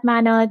in that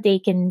manner. They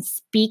can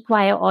speak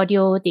via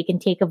audio. They can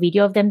take a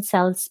video of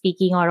themselves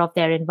speaking or of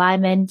their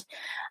environment.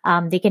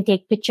 They can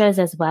take pictures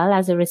as well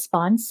as a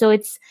response. So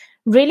it's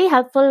really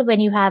helpful when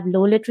you have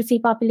low literacy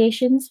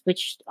populations,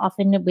 which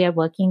often we are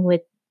working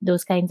with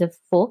those kinds of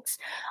folks,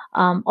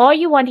 or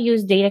you want to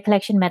use data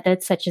collection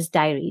methods such as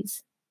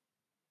diaries.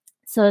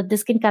 So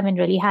this can come in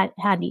really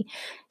handy.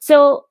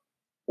 So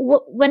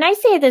when I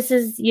say this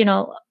is,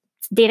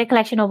 data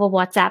collection over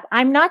WhatsApp,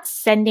 I'm not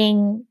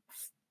sending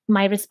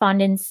my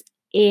respondents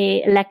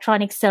a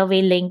electronic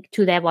survey link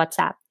to their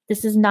WhatsApp.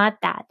 This is not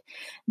that.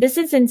 This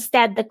is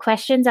instead the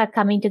questions are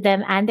coming to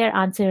them and they're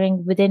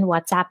answering within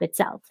WhatsApp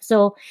itself.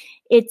 So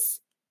it's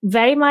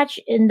very much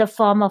in the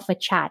form of a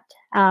chat.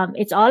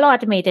 It's all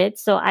automated.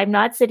 So I'm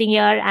not sitting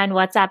here and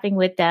WhatsApping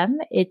with them.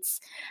 It's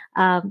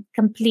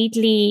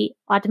completely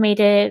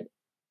automated,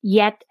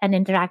 yet an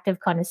interactive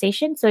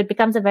conversation. So it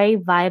becomes a very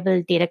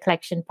viable data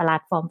collection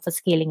platform for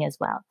scaling as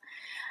well.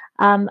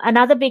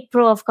 Another big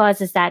pro, of course,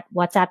 is that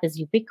WhatsApp is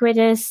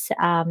ubiquitous.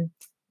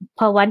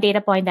 Per one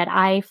data point that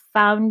I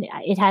found,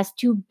 it has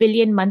 2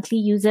 billion monthly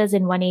users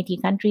in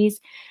 180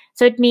 countries.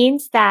 So it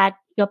means that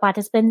your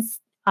participants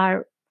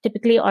are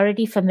typically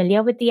already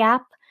familiar with the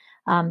app.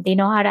 They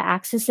know how to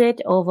access it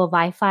over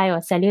Wi-Fi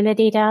or cellular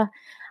data.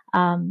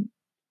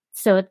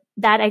 So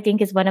that, I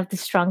think, is one of the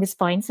strongest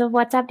points of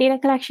WhatsApp data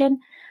collection.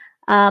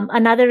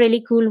 Another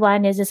really cool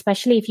one is,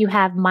 especially if you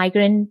have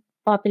migrant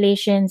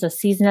populations or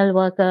seasonal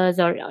workers,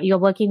 or you're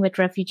working with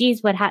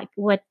refugees, what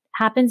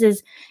happens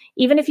is,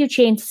 even if you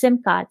change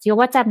SIM cards, your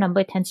WhatsApp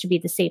number tends to be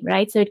the same,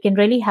 right? So it can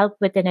really help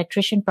with an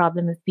attrition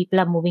problem if people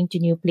are moving to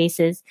new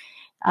places.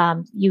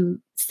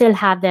 You still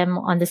have them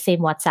on the same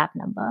WhatsApp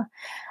number.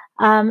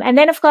 And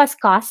then, of course,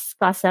 costs.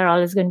 Costs are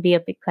always going to be a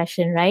big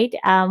question, right?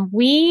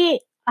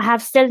 We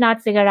have still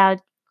not figured out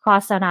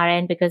costs on our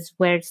end because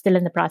we're still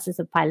in the process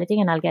of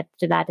piloting, and I'll get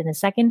to that in a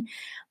second.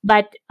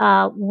 But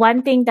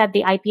one thing that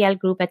the IPL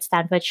group at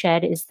Stanford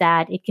shared is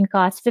that it can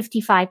cost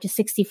 55 to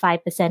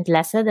 65%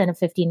 lesser than a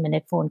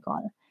 15-minute phone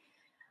call.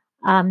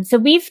 So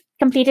we've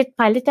completed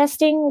pilot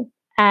testing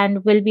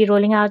and we'll be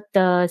rolling out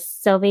the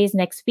surveys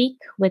next week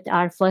with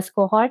our first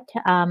cohort.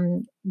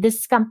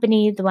 This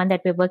company, the one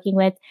that we're working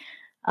with,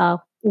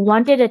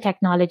 wanted a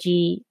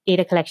technology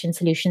data collection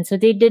solution. So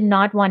they did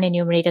not want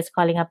enumerators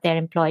calling up their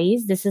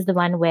employees. This is the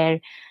one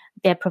where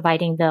they're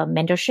providing the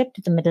mentorship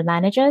to the middle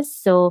managers.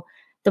 So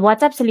the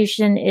WhatsApp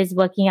solution is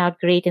working out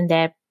great in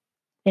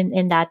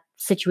that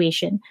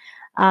situation.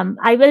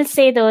 I will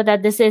say, though,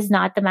 that this is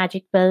not the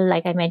magic pill.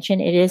 Like I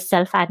mentioned, it is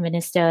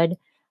self-administered.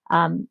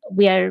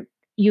 We are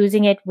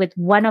using it with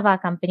one of our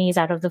companies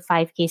out of the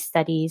 5 case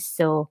studies.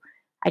 So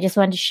I just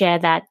want to share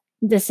that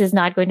this is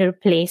not going to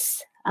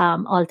replace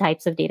all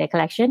types of data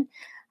collection,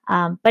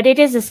 but it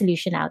is a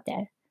solution out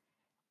there.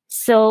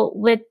 So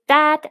with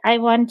that, I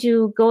want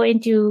to go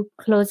into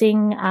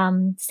closing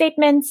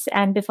statements.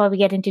 And before we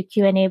get into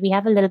Q&A, we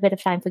have a little bit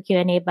of time for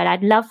Q&A, but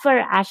I'd love for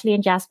Ashley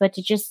and Jasper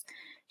to just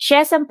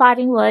share some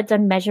parting words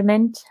on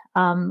measurement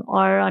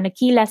or on a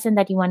key lesson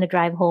that you want to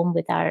drive home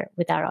with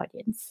our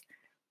audience.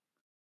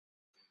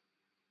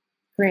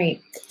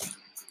 Great.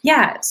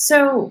 Yeah.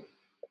 So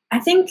I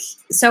think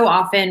so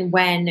often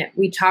when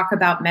we talk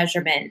about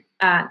measurement,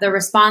 the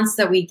response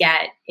that we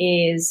get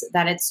is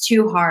that it's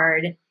too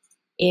hard,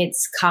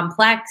 it's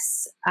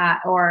complex,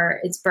 or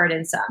it's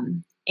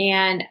burdensome.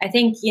 And I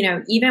think,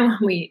 even when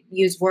we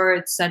use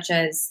words such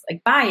as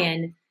like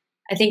buy-in,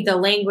 I think the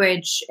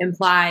language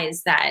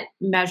implies that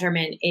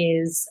measurement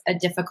is a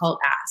difficult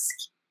ask.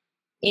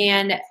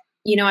 And,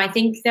 I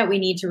think that we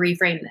need to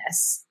reframe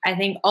this. I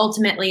think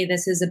ultimately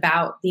this is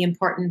about the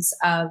importance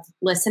of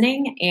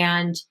listening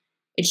and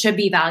it should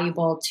be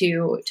valuable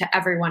to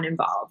everyone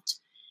involved.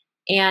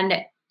 And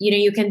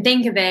you can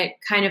think of it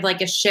kind of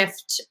like a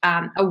shift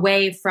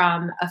away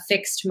from a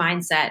fixed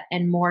mindset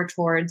and more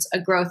towards a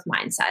growth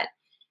mindset.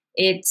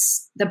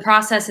 The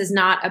process is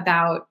not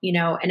about,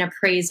 an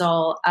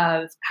appraisal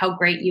of how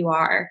great you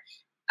are.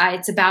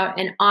 It's about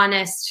an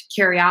honest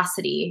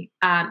curiosity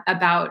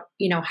about,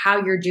 how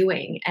you're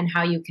doing and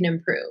how you can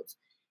improve.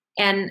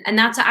 And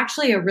that's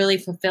actually a really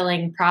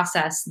fulfilling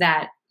process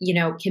that,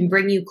 can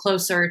bring you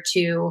closer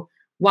to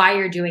why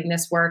you're doing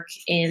this work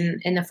in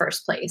the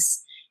first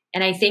place.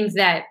 And I think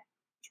that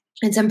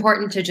it's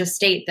important to just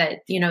state that,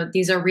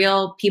 these are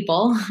real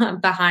people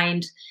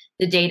behind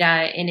the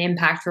data in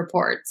impact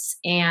reports,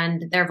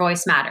 and their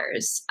voice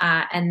matters.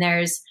 And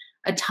there's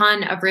a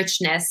ton of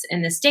richness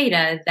in this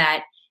data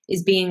that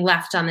is being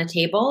left on the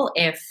table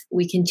if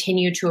we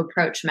continue to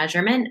approach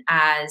measurement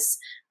as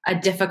a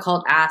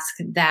difficult ask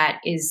that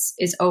is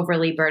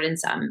overly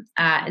burdensome.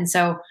 And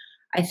so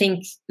I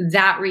think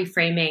that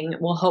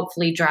reframing will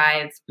hopefully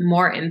drive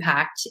more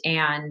impact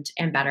and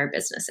better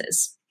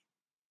businesses.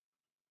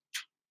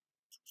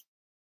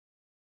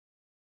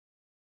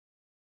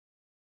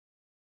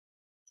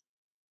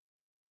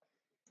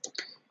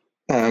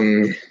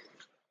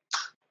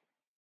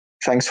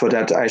 Thanks for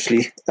that,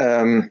 Ashley.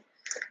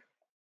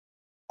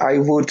 I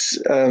would,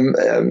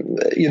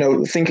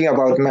 thinking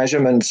about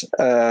measurement,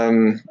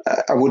 I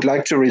would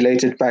like to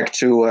relate it back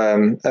to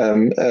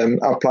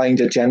applying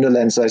the gender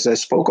lens as I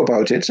spoke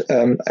about it.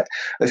 I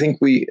think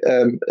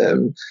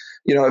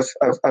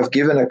I've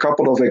given a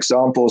couple of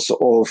examples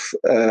of,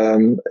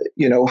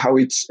 how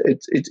it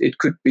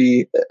could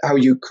be, how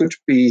you could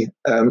be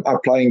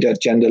applying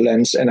that gender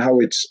lens, and how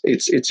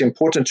it's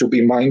important to be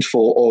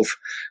mindful of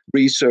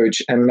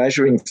research and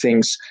measuring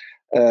things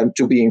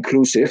to be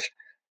inclusive.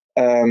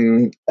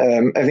 I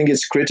think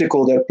it's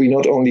critical that we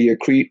not only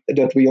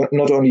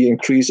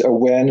increase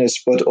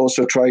awareness, but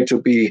also try to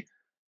be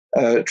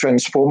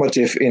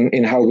transformative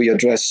in how we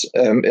address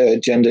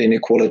gender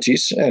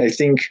inequalities. And I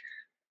think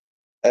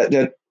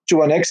that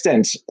to an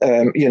extent,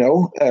 that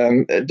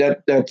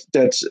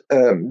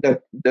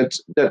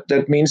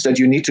means that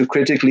you need to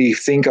critically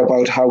think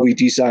about how we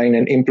design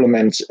and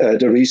implement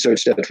the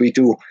research that we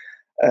do.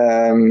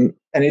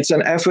 And it's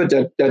an effort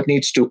that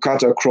needs to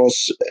cut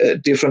across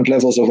different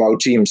levels of our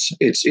teams.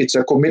 It's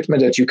a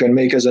commitment that you can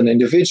make as an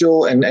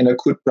individual, and a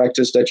good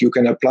practice that you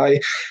can apply.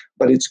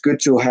 But it's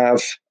good to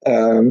have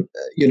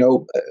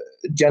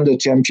gender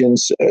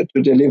champions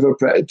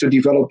to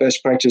develop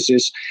best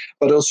practices,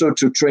 but also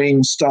to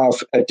train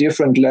staff at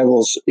different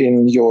levels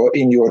in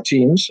your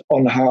teams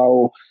on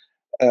how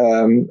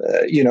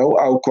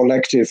our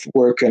collective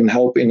work can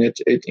help in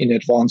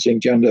advancing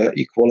gender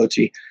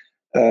equality.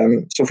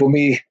 So for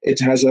me, it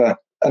has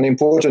an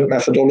important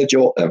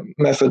methodological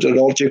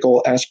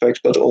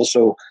aspect, but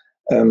also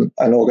an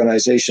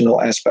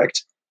organizational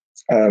aspect.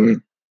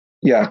 Back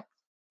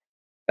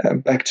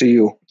to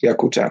you,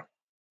 Yaquta.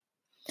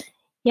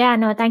 Yeah,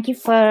 no, thank you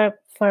for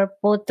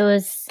both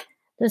those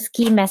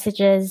key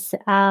messages.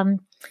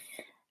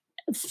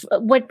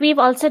 What we've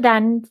also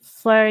done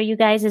for you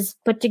guys is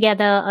put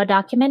together a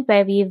document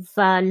where we've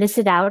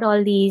listed out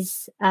all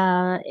these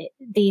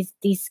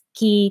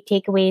key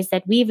takeaways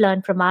that we've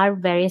learned from our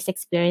various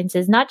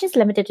experiences, not just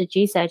limited to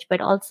research, but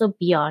also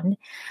beyond.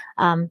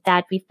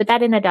 That we've put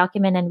that in a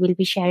document, and we'll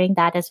be sharing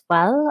that as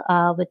well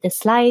with the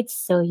slides,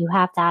 so you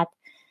have that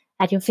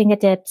at your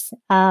fingertips.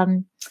 I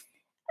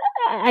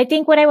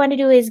think what I want to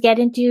do is get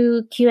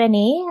into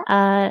Q&A,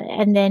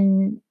 and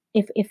then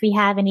if we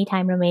have any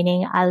time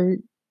remaining, I'll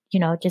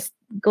just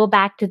go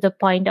back to the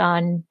point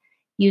on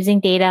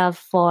using data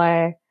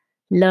for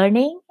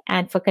learning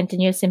and for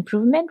continuous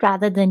improvement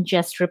rather than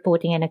just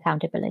reporting and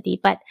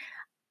accountability. But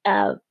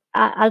I'll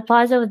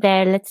pause over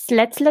there.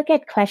 Let's look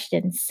at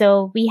questions.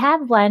 So we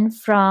have one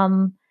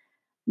from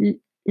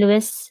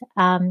Lewis.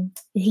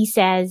 He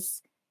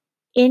says,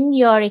 in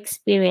your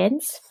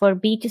experience for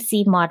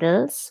B2C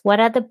models, what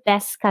are the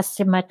best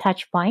customer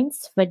touch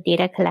points for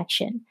data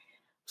collection?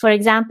 For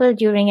example,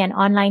 during an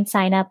online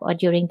sign-up or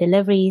during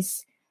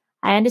deliveries.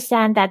 I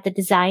understand that the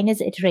design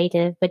is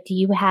iterative, but do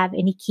you have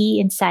any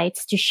key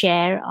insights to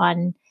share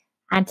on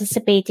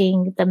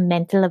anticipating the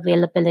mental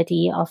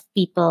availability of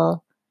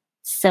people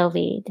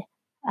surveyed?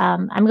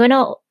 I'm going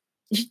to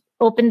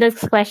open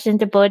this question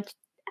to both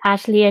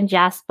Ashley and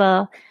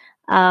Jasper.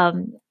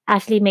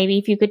 Ashley, maybe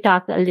if you could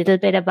talk a little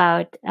bit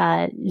about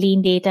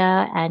lean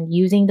data and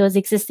using those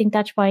existing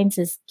touch points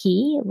is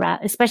key,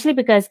 especially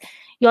because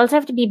you also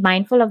have to be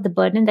mindful of the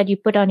burden that you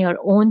put on your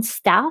own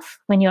staff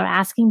when you're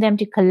asking them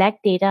to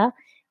collect data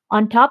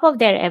on top of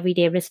their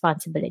everyday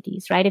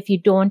responsibilities, right? If you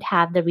don't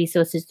have the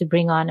resources to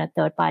bring on a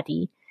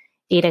third-party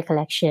data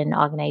collection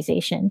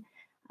organization.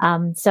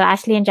 So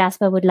Ashley and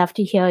Jasper, would love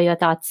to hear your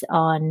thoughts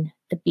on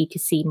the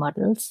B2C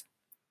models.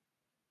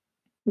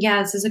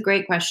 Yeah, this is a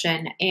great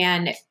question.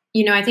 And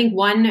I think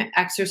one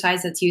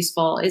exercise that's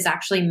useful is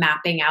actually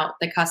mapping out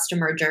the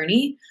customer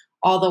journey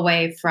all the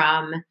way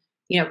from,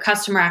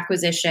 customer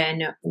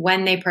acquisition,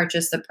 when they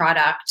purchase the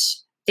product,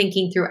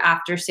 thinking through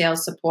after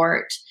sales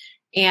support,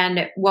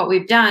 And what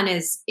we've done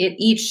is at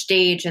each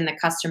stage in the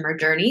customer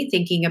journey,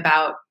 thinking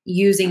about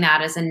using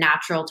that as a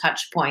natural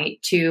touch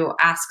point to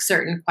ask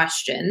certain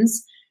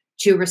questions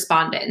to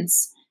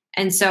respondents.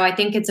 And so I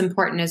think it's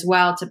important as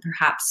well to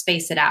perhaps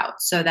space it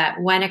out so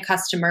that when a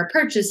customer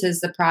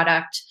purchases the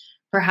product,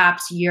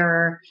 perhaps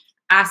you're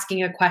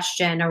asking a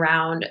question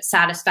around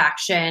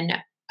satisfaction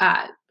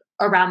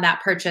around that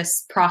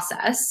purchase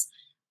process.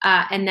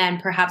 And then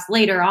perhaps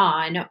later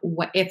on,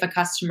 if a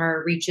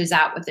customer reaches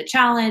out with a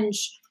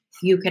challenge,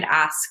 you could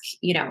ask,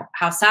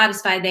 how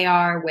satisfied they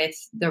are with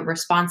the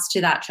response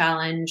to that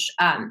challenge.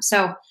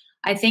 So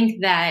I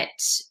think that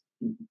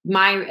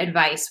my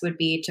advice would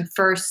be to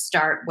first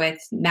start with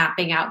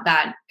mapping out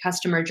that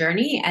customer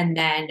journey and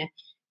then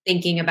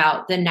thinking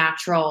about the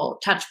natural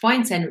touch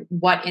points and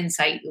what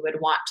insight you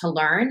would want to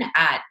learn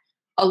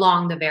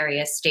along the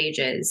various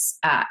stages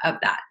of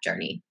that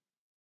journey.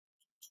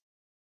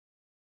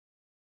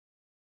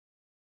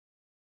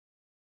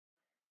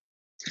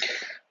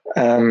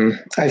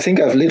 I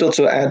think I have little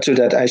to add to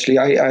that, Ashley.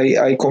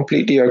 I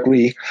completely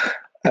agree.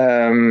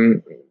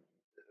 Maybe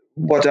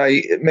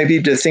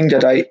the thing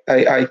that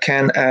I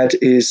can add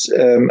is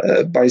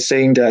by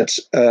saying that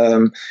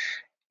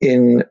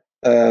in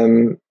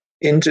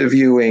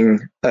interviewing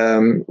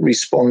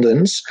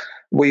respondents,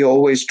 we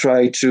always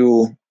try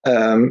to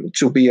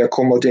be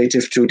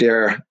accommodative to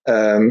their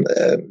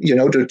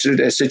to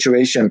their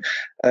situation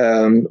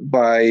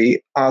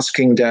by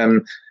asking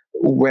them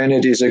when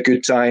it is a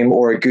good time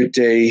or a good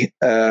day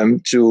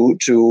to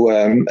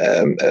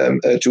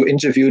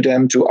interview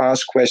them, to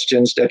ask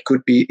questions that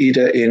could be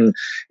either in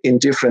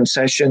different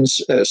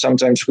sessions.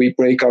 Sometimes we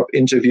break up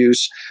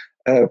interviews,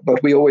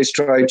 but we always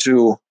try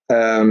to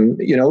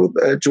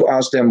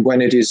ask them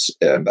when it is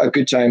a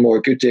good time or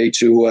a good day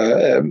to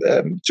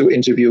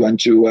interview and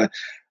to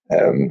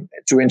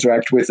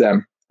interact with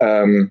them.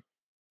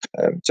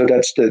 So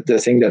that's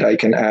the thing that I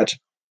can add.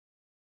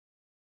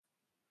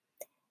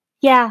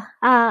 Yeah,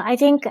 I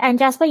think, and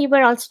Jasper, you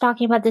were also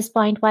talking about this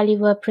point while you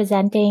were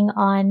presenting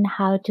on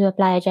how to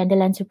apply Agenda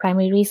Lens to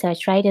primary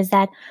research, right? Is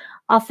that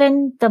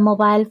often the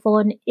mobile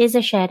phone is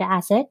a shared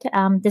asset.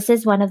 This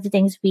is one of the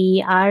things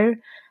we are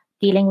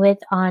dealing with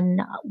on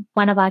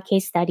one of our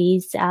case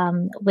studies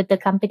with the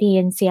company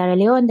in Sierra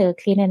Leone, the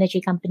clean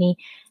energy company.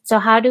 So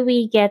how do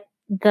we get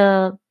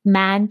the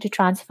man to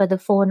transfer the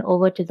phone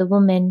over to the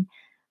woman,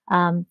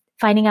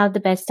 finding out the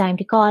best time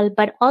to call?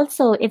 But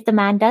also, if the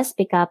man does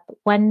pick up,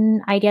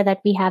 one idea that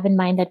we have in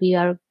mind that we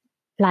are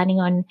planning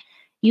on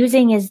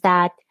using is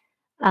that,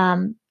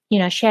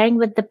 sharing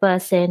with the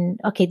person,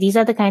 okay, these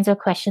are the kinds of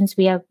questions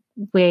we're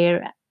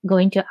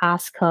going to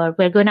ask her.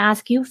 We're going to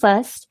ask you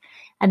first,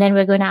 and then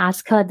we're going to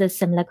ask her the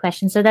similar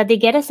questions so that they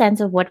get a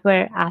sense of what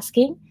we're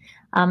asking.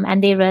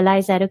 And they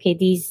realize that, okay,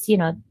 these,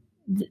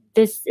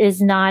 this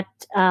is not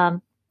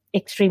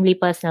extremely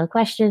personal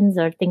questions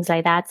or things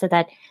like that, so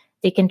that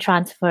they can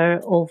transfer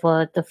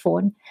over the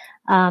phone.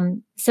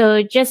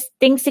 So just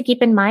things to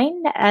keep in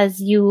mind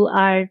as you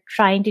are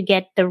trying to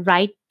get the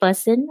right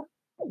person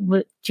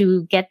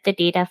to get the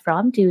data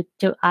from, to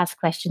ask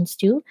questions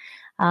to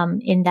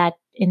in that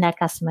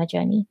customer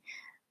journey.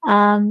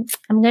 I'm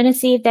going to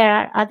see if there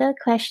are other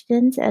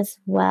questions as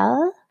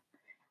well.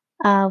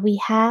 We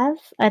have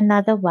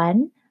another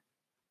one.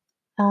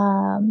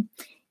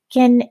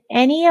 Can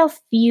any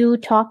of you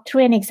talk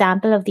through an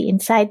example of the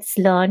insights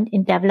learned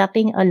in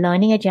developing a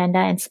learning agenda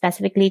and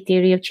specifically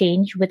theory of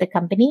change with a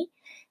company?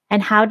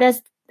 And how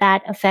does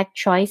that affect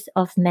choice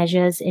of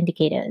measures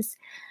indicators?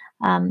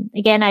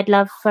 Again, I'd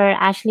love for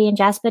Ashley and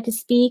Jasper to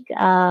speak.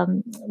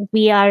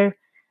 We are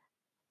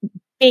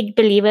big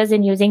believers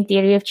in using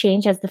theory of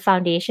change as the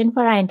foundation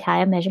for our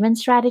entire measurement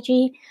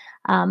strategy.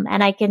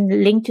 And I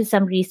can link to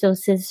some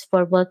resources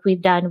for work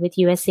we've done with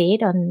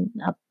USAID on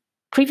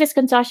previous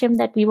consortium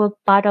that we were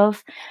part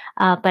of,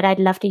 but I'd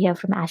love to hear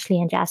from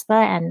Ashley and Jasper,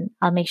 and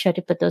I'll make sure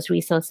to put those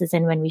resources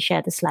in when we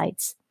share the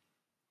slides.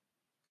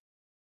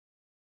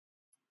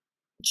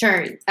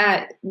 Sure.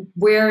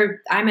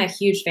 I'm a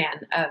huge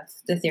fan of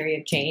the theory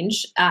of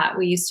change.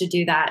 We used to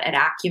do that at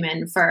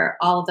Acumen for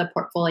all of the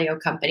portfolio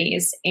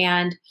companies.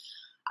 And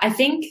I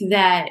think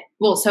that,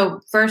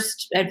 so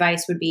first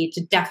advice would be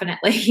to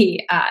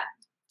definitely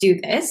do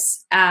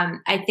this.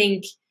 I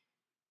think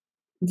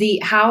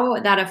how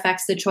that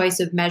affects the choice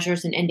of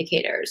measures and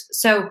indicators.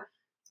 So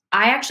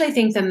I actually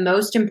think the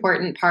most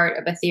important part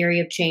of a theory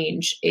of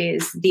change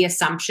is the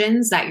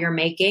assumptions that you're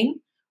making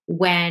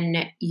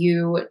when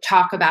you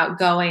talk about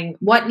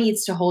what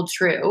needs to hold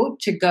true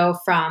to go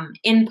from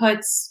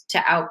inputs to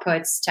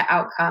outputs to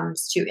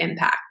outcomes to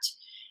impact.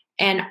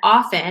 And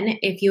often,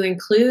 if you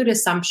include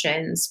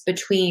assumptions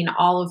between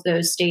all of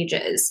those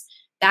stages,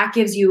 that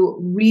gives you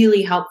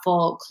really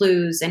helpful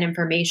clues and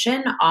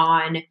information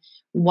on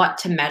what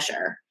to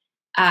measure.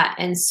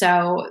 And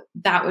so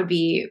that would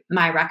be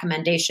my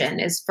recommendation,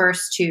 is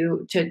first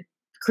to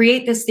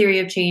create this theory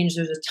of change.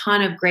 There's a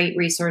ton of great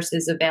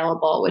resources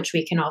available, which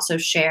we can also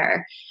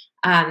share,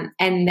 and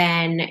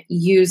then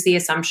use the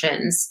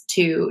assumptions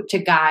to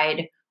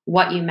guide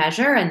what you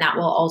measure. And that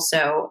will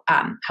also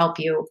help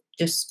you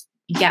just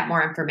get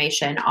more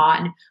information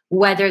on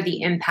whether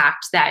the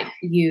impact that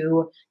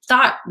you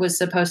thought was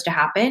supposed to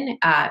happen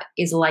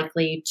is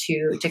likely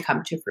to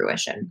come to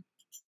fruition.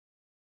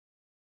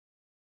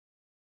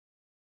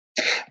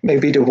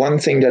 Maybe the one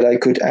thing that I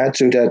could add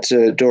to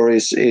that,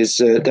 Doris, is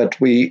that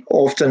we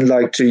often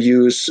like to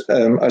use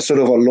a sort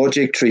of a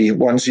logic tree.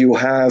 Once you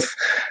have,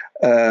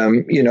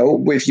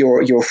 with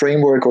your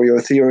framework or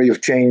your theory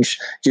of change,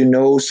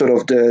 sort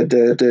of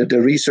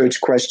the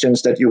research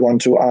questions that you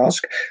want to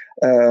ask,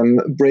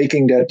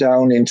 breaking that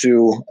down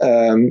into,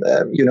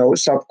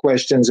 sub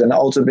questions and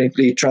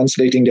ultimately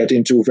translating that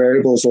into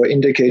variables or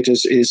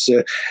indicators is,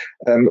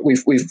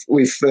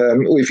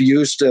 we've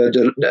used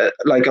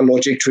like a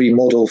logic tree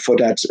model for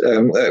that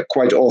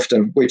quite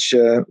often, which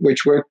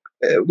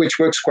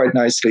works quite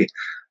nicely.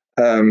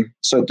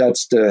 So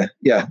that's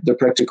the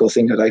practical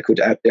thing that I could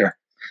add there.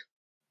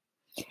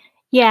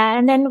 Yeah,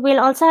 and then we'll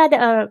also add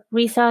a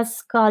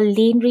resource called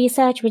Lean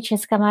Research, which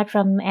has come out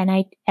from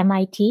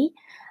MIT,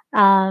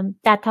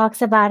 that talks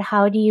about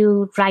how do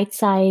you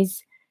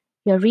right-size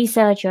your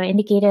research, your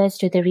indicators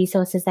to the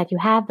resources that you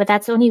have. But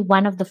that's only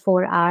one of the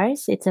 4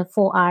 R's. It's a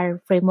 4R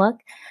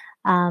framework.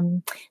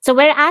 So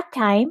we're at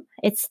time.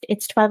 It's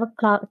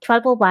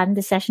 12:01.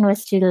 The session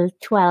was till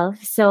 12.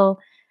 So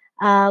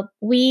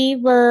we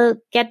will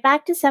get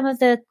back to some of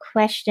the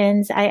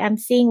questions. I'm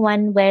seeing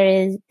one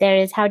where there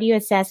is how do you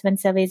assess when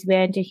surveys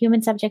veer into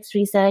human subjects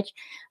research?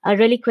 A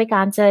really quick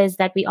answer is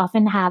that we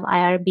often have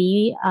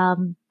IRB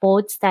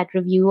boards that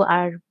review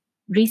our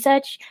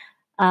research,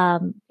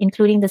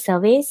 including the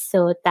surveys.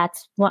 So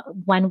that's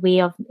one way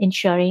of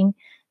ensuring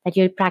that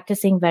you're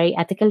practicing very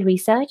ethical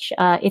research.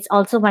 It's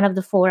also one of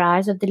the 4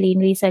 R's of the Lean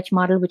Research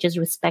model, which is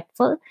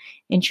respectful,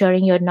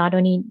 ensuring you're not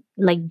only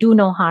like do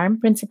no harm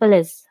principle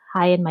is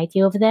high and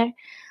mighty over there.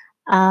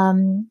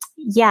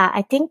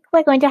 I think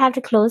we're going to have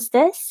to close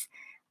this.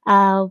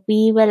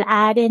 We will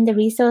add in the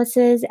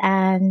resources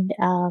and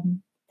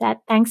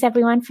thanks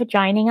everyone for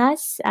joining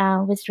us.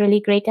 It was really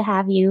great to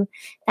have you.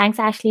 Thanks,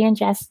 Ashley and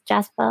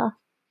Jasper.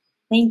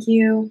 Thank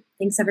you.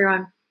 Thanks,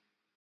 everyone.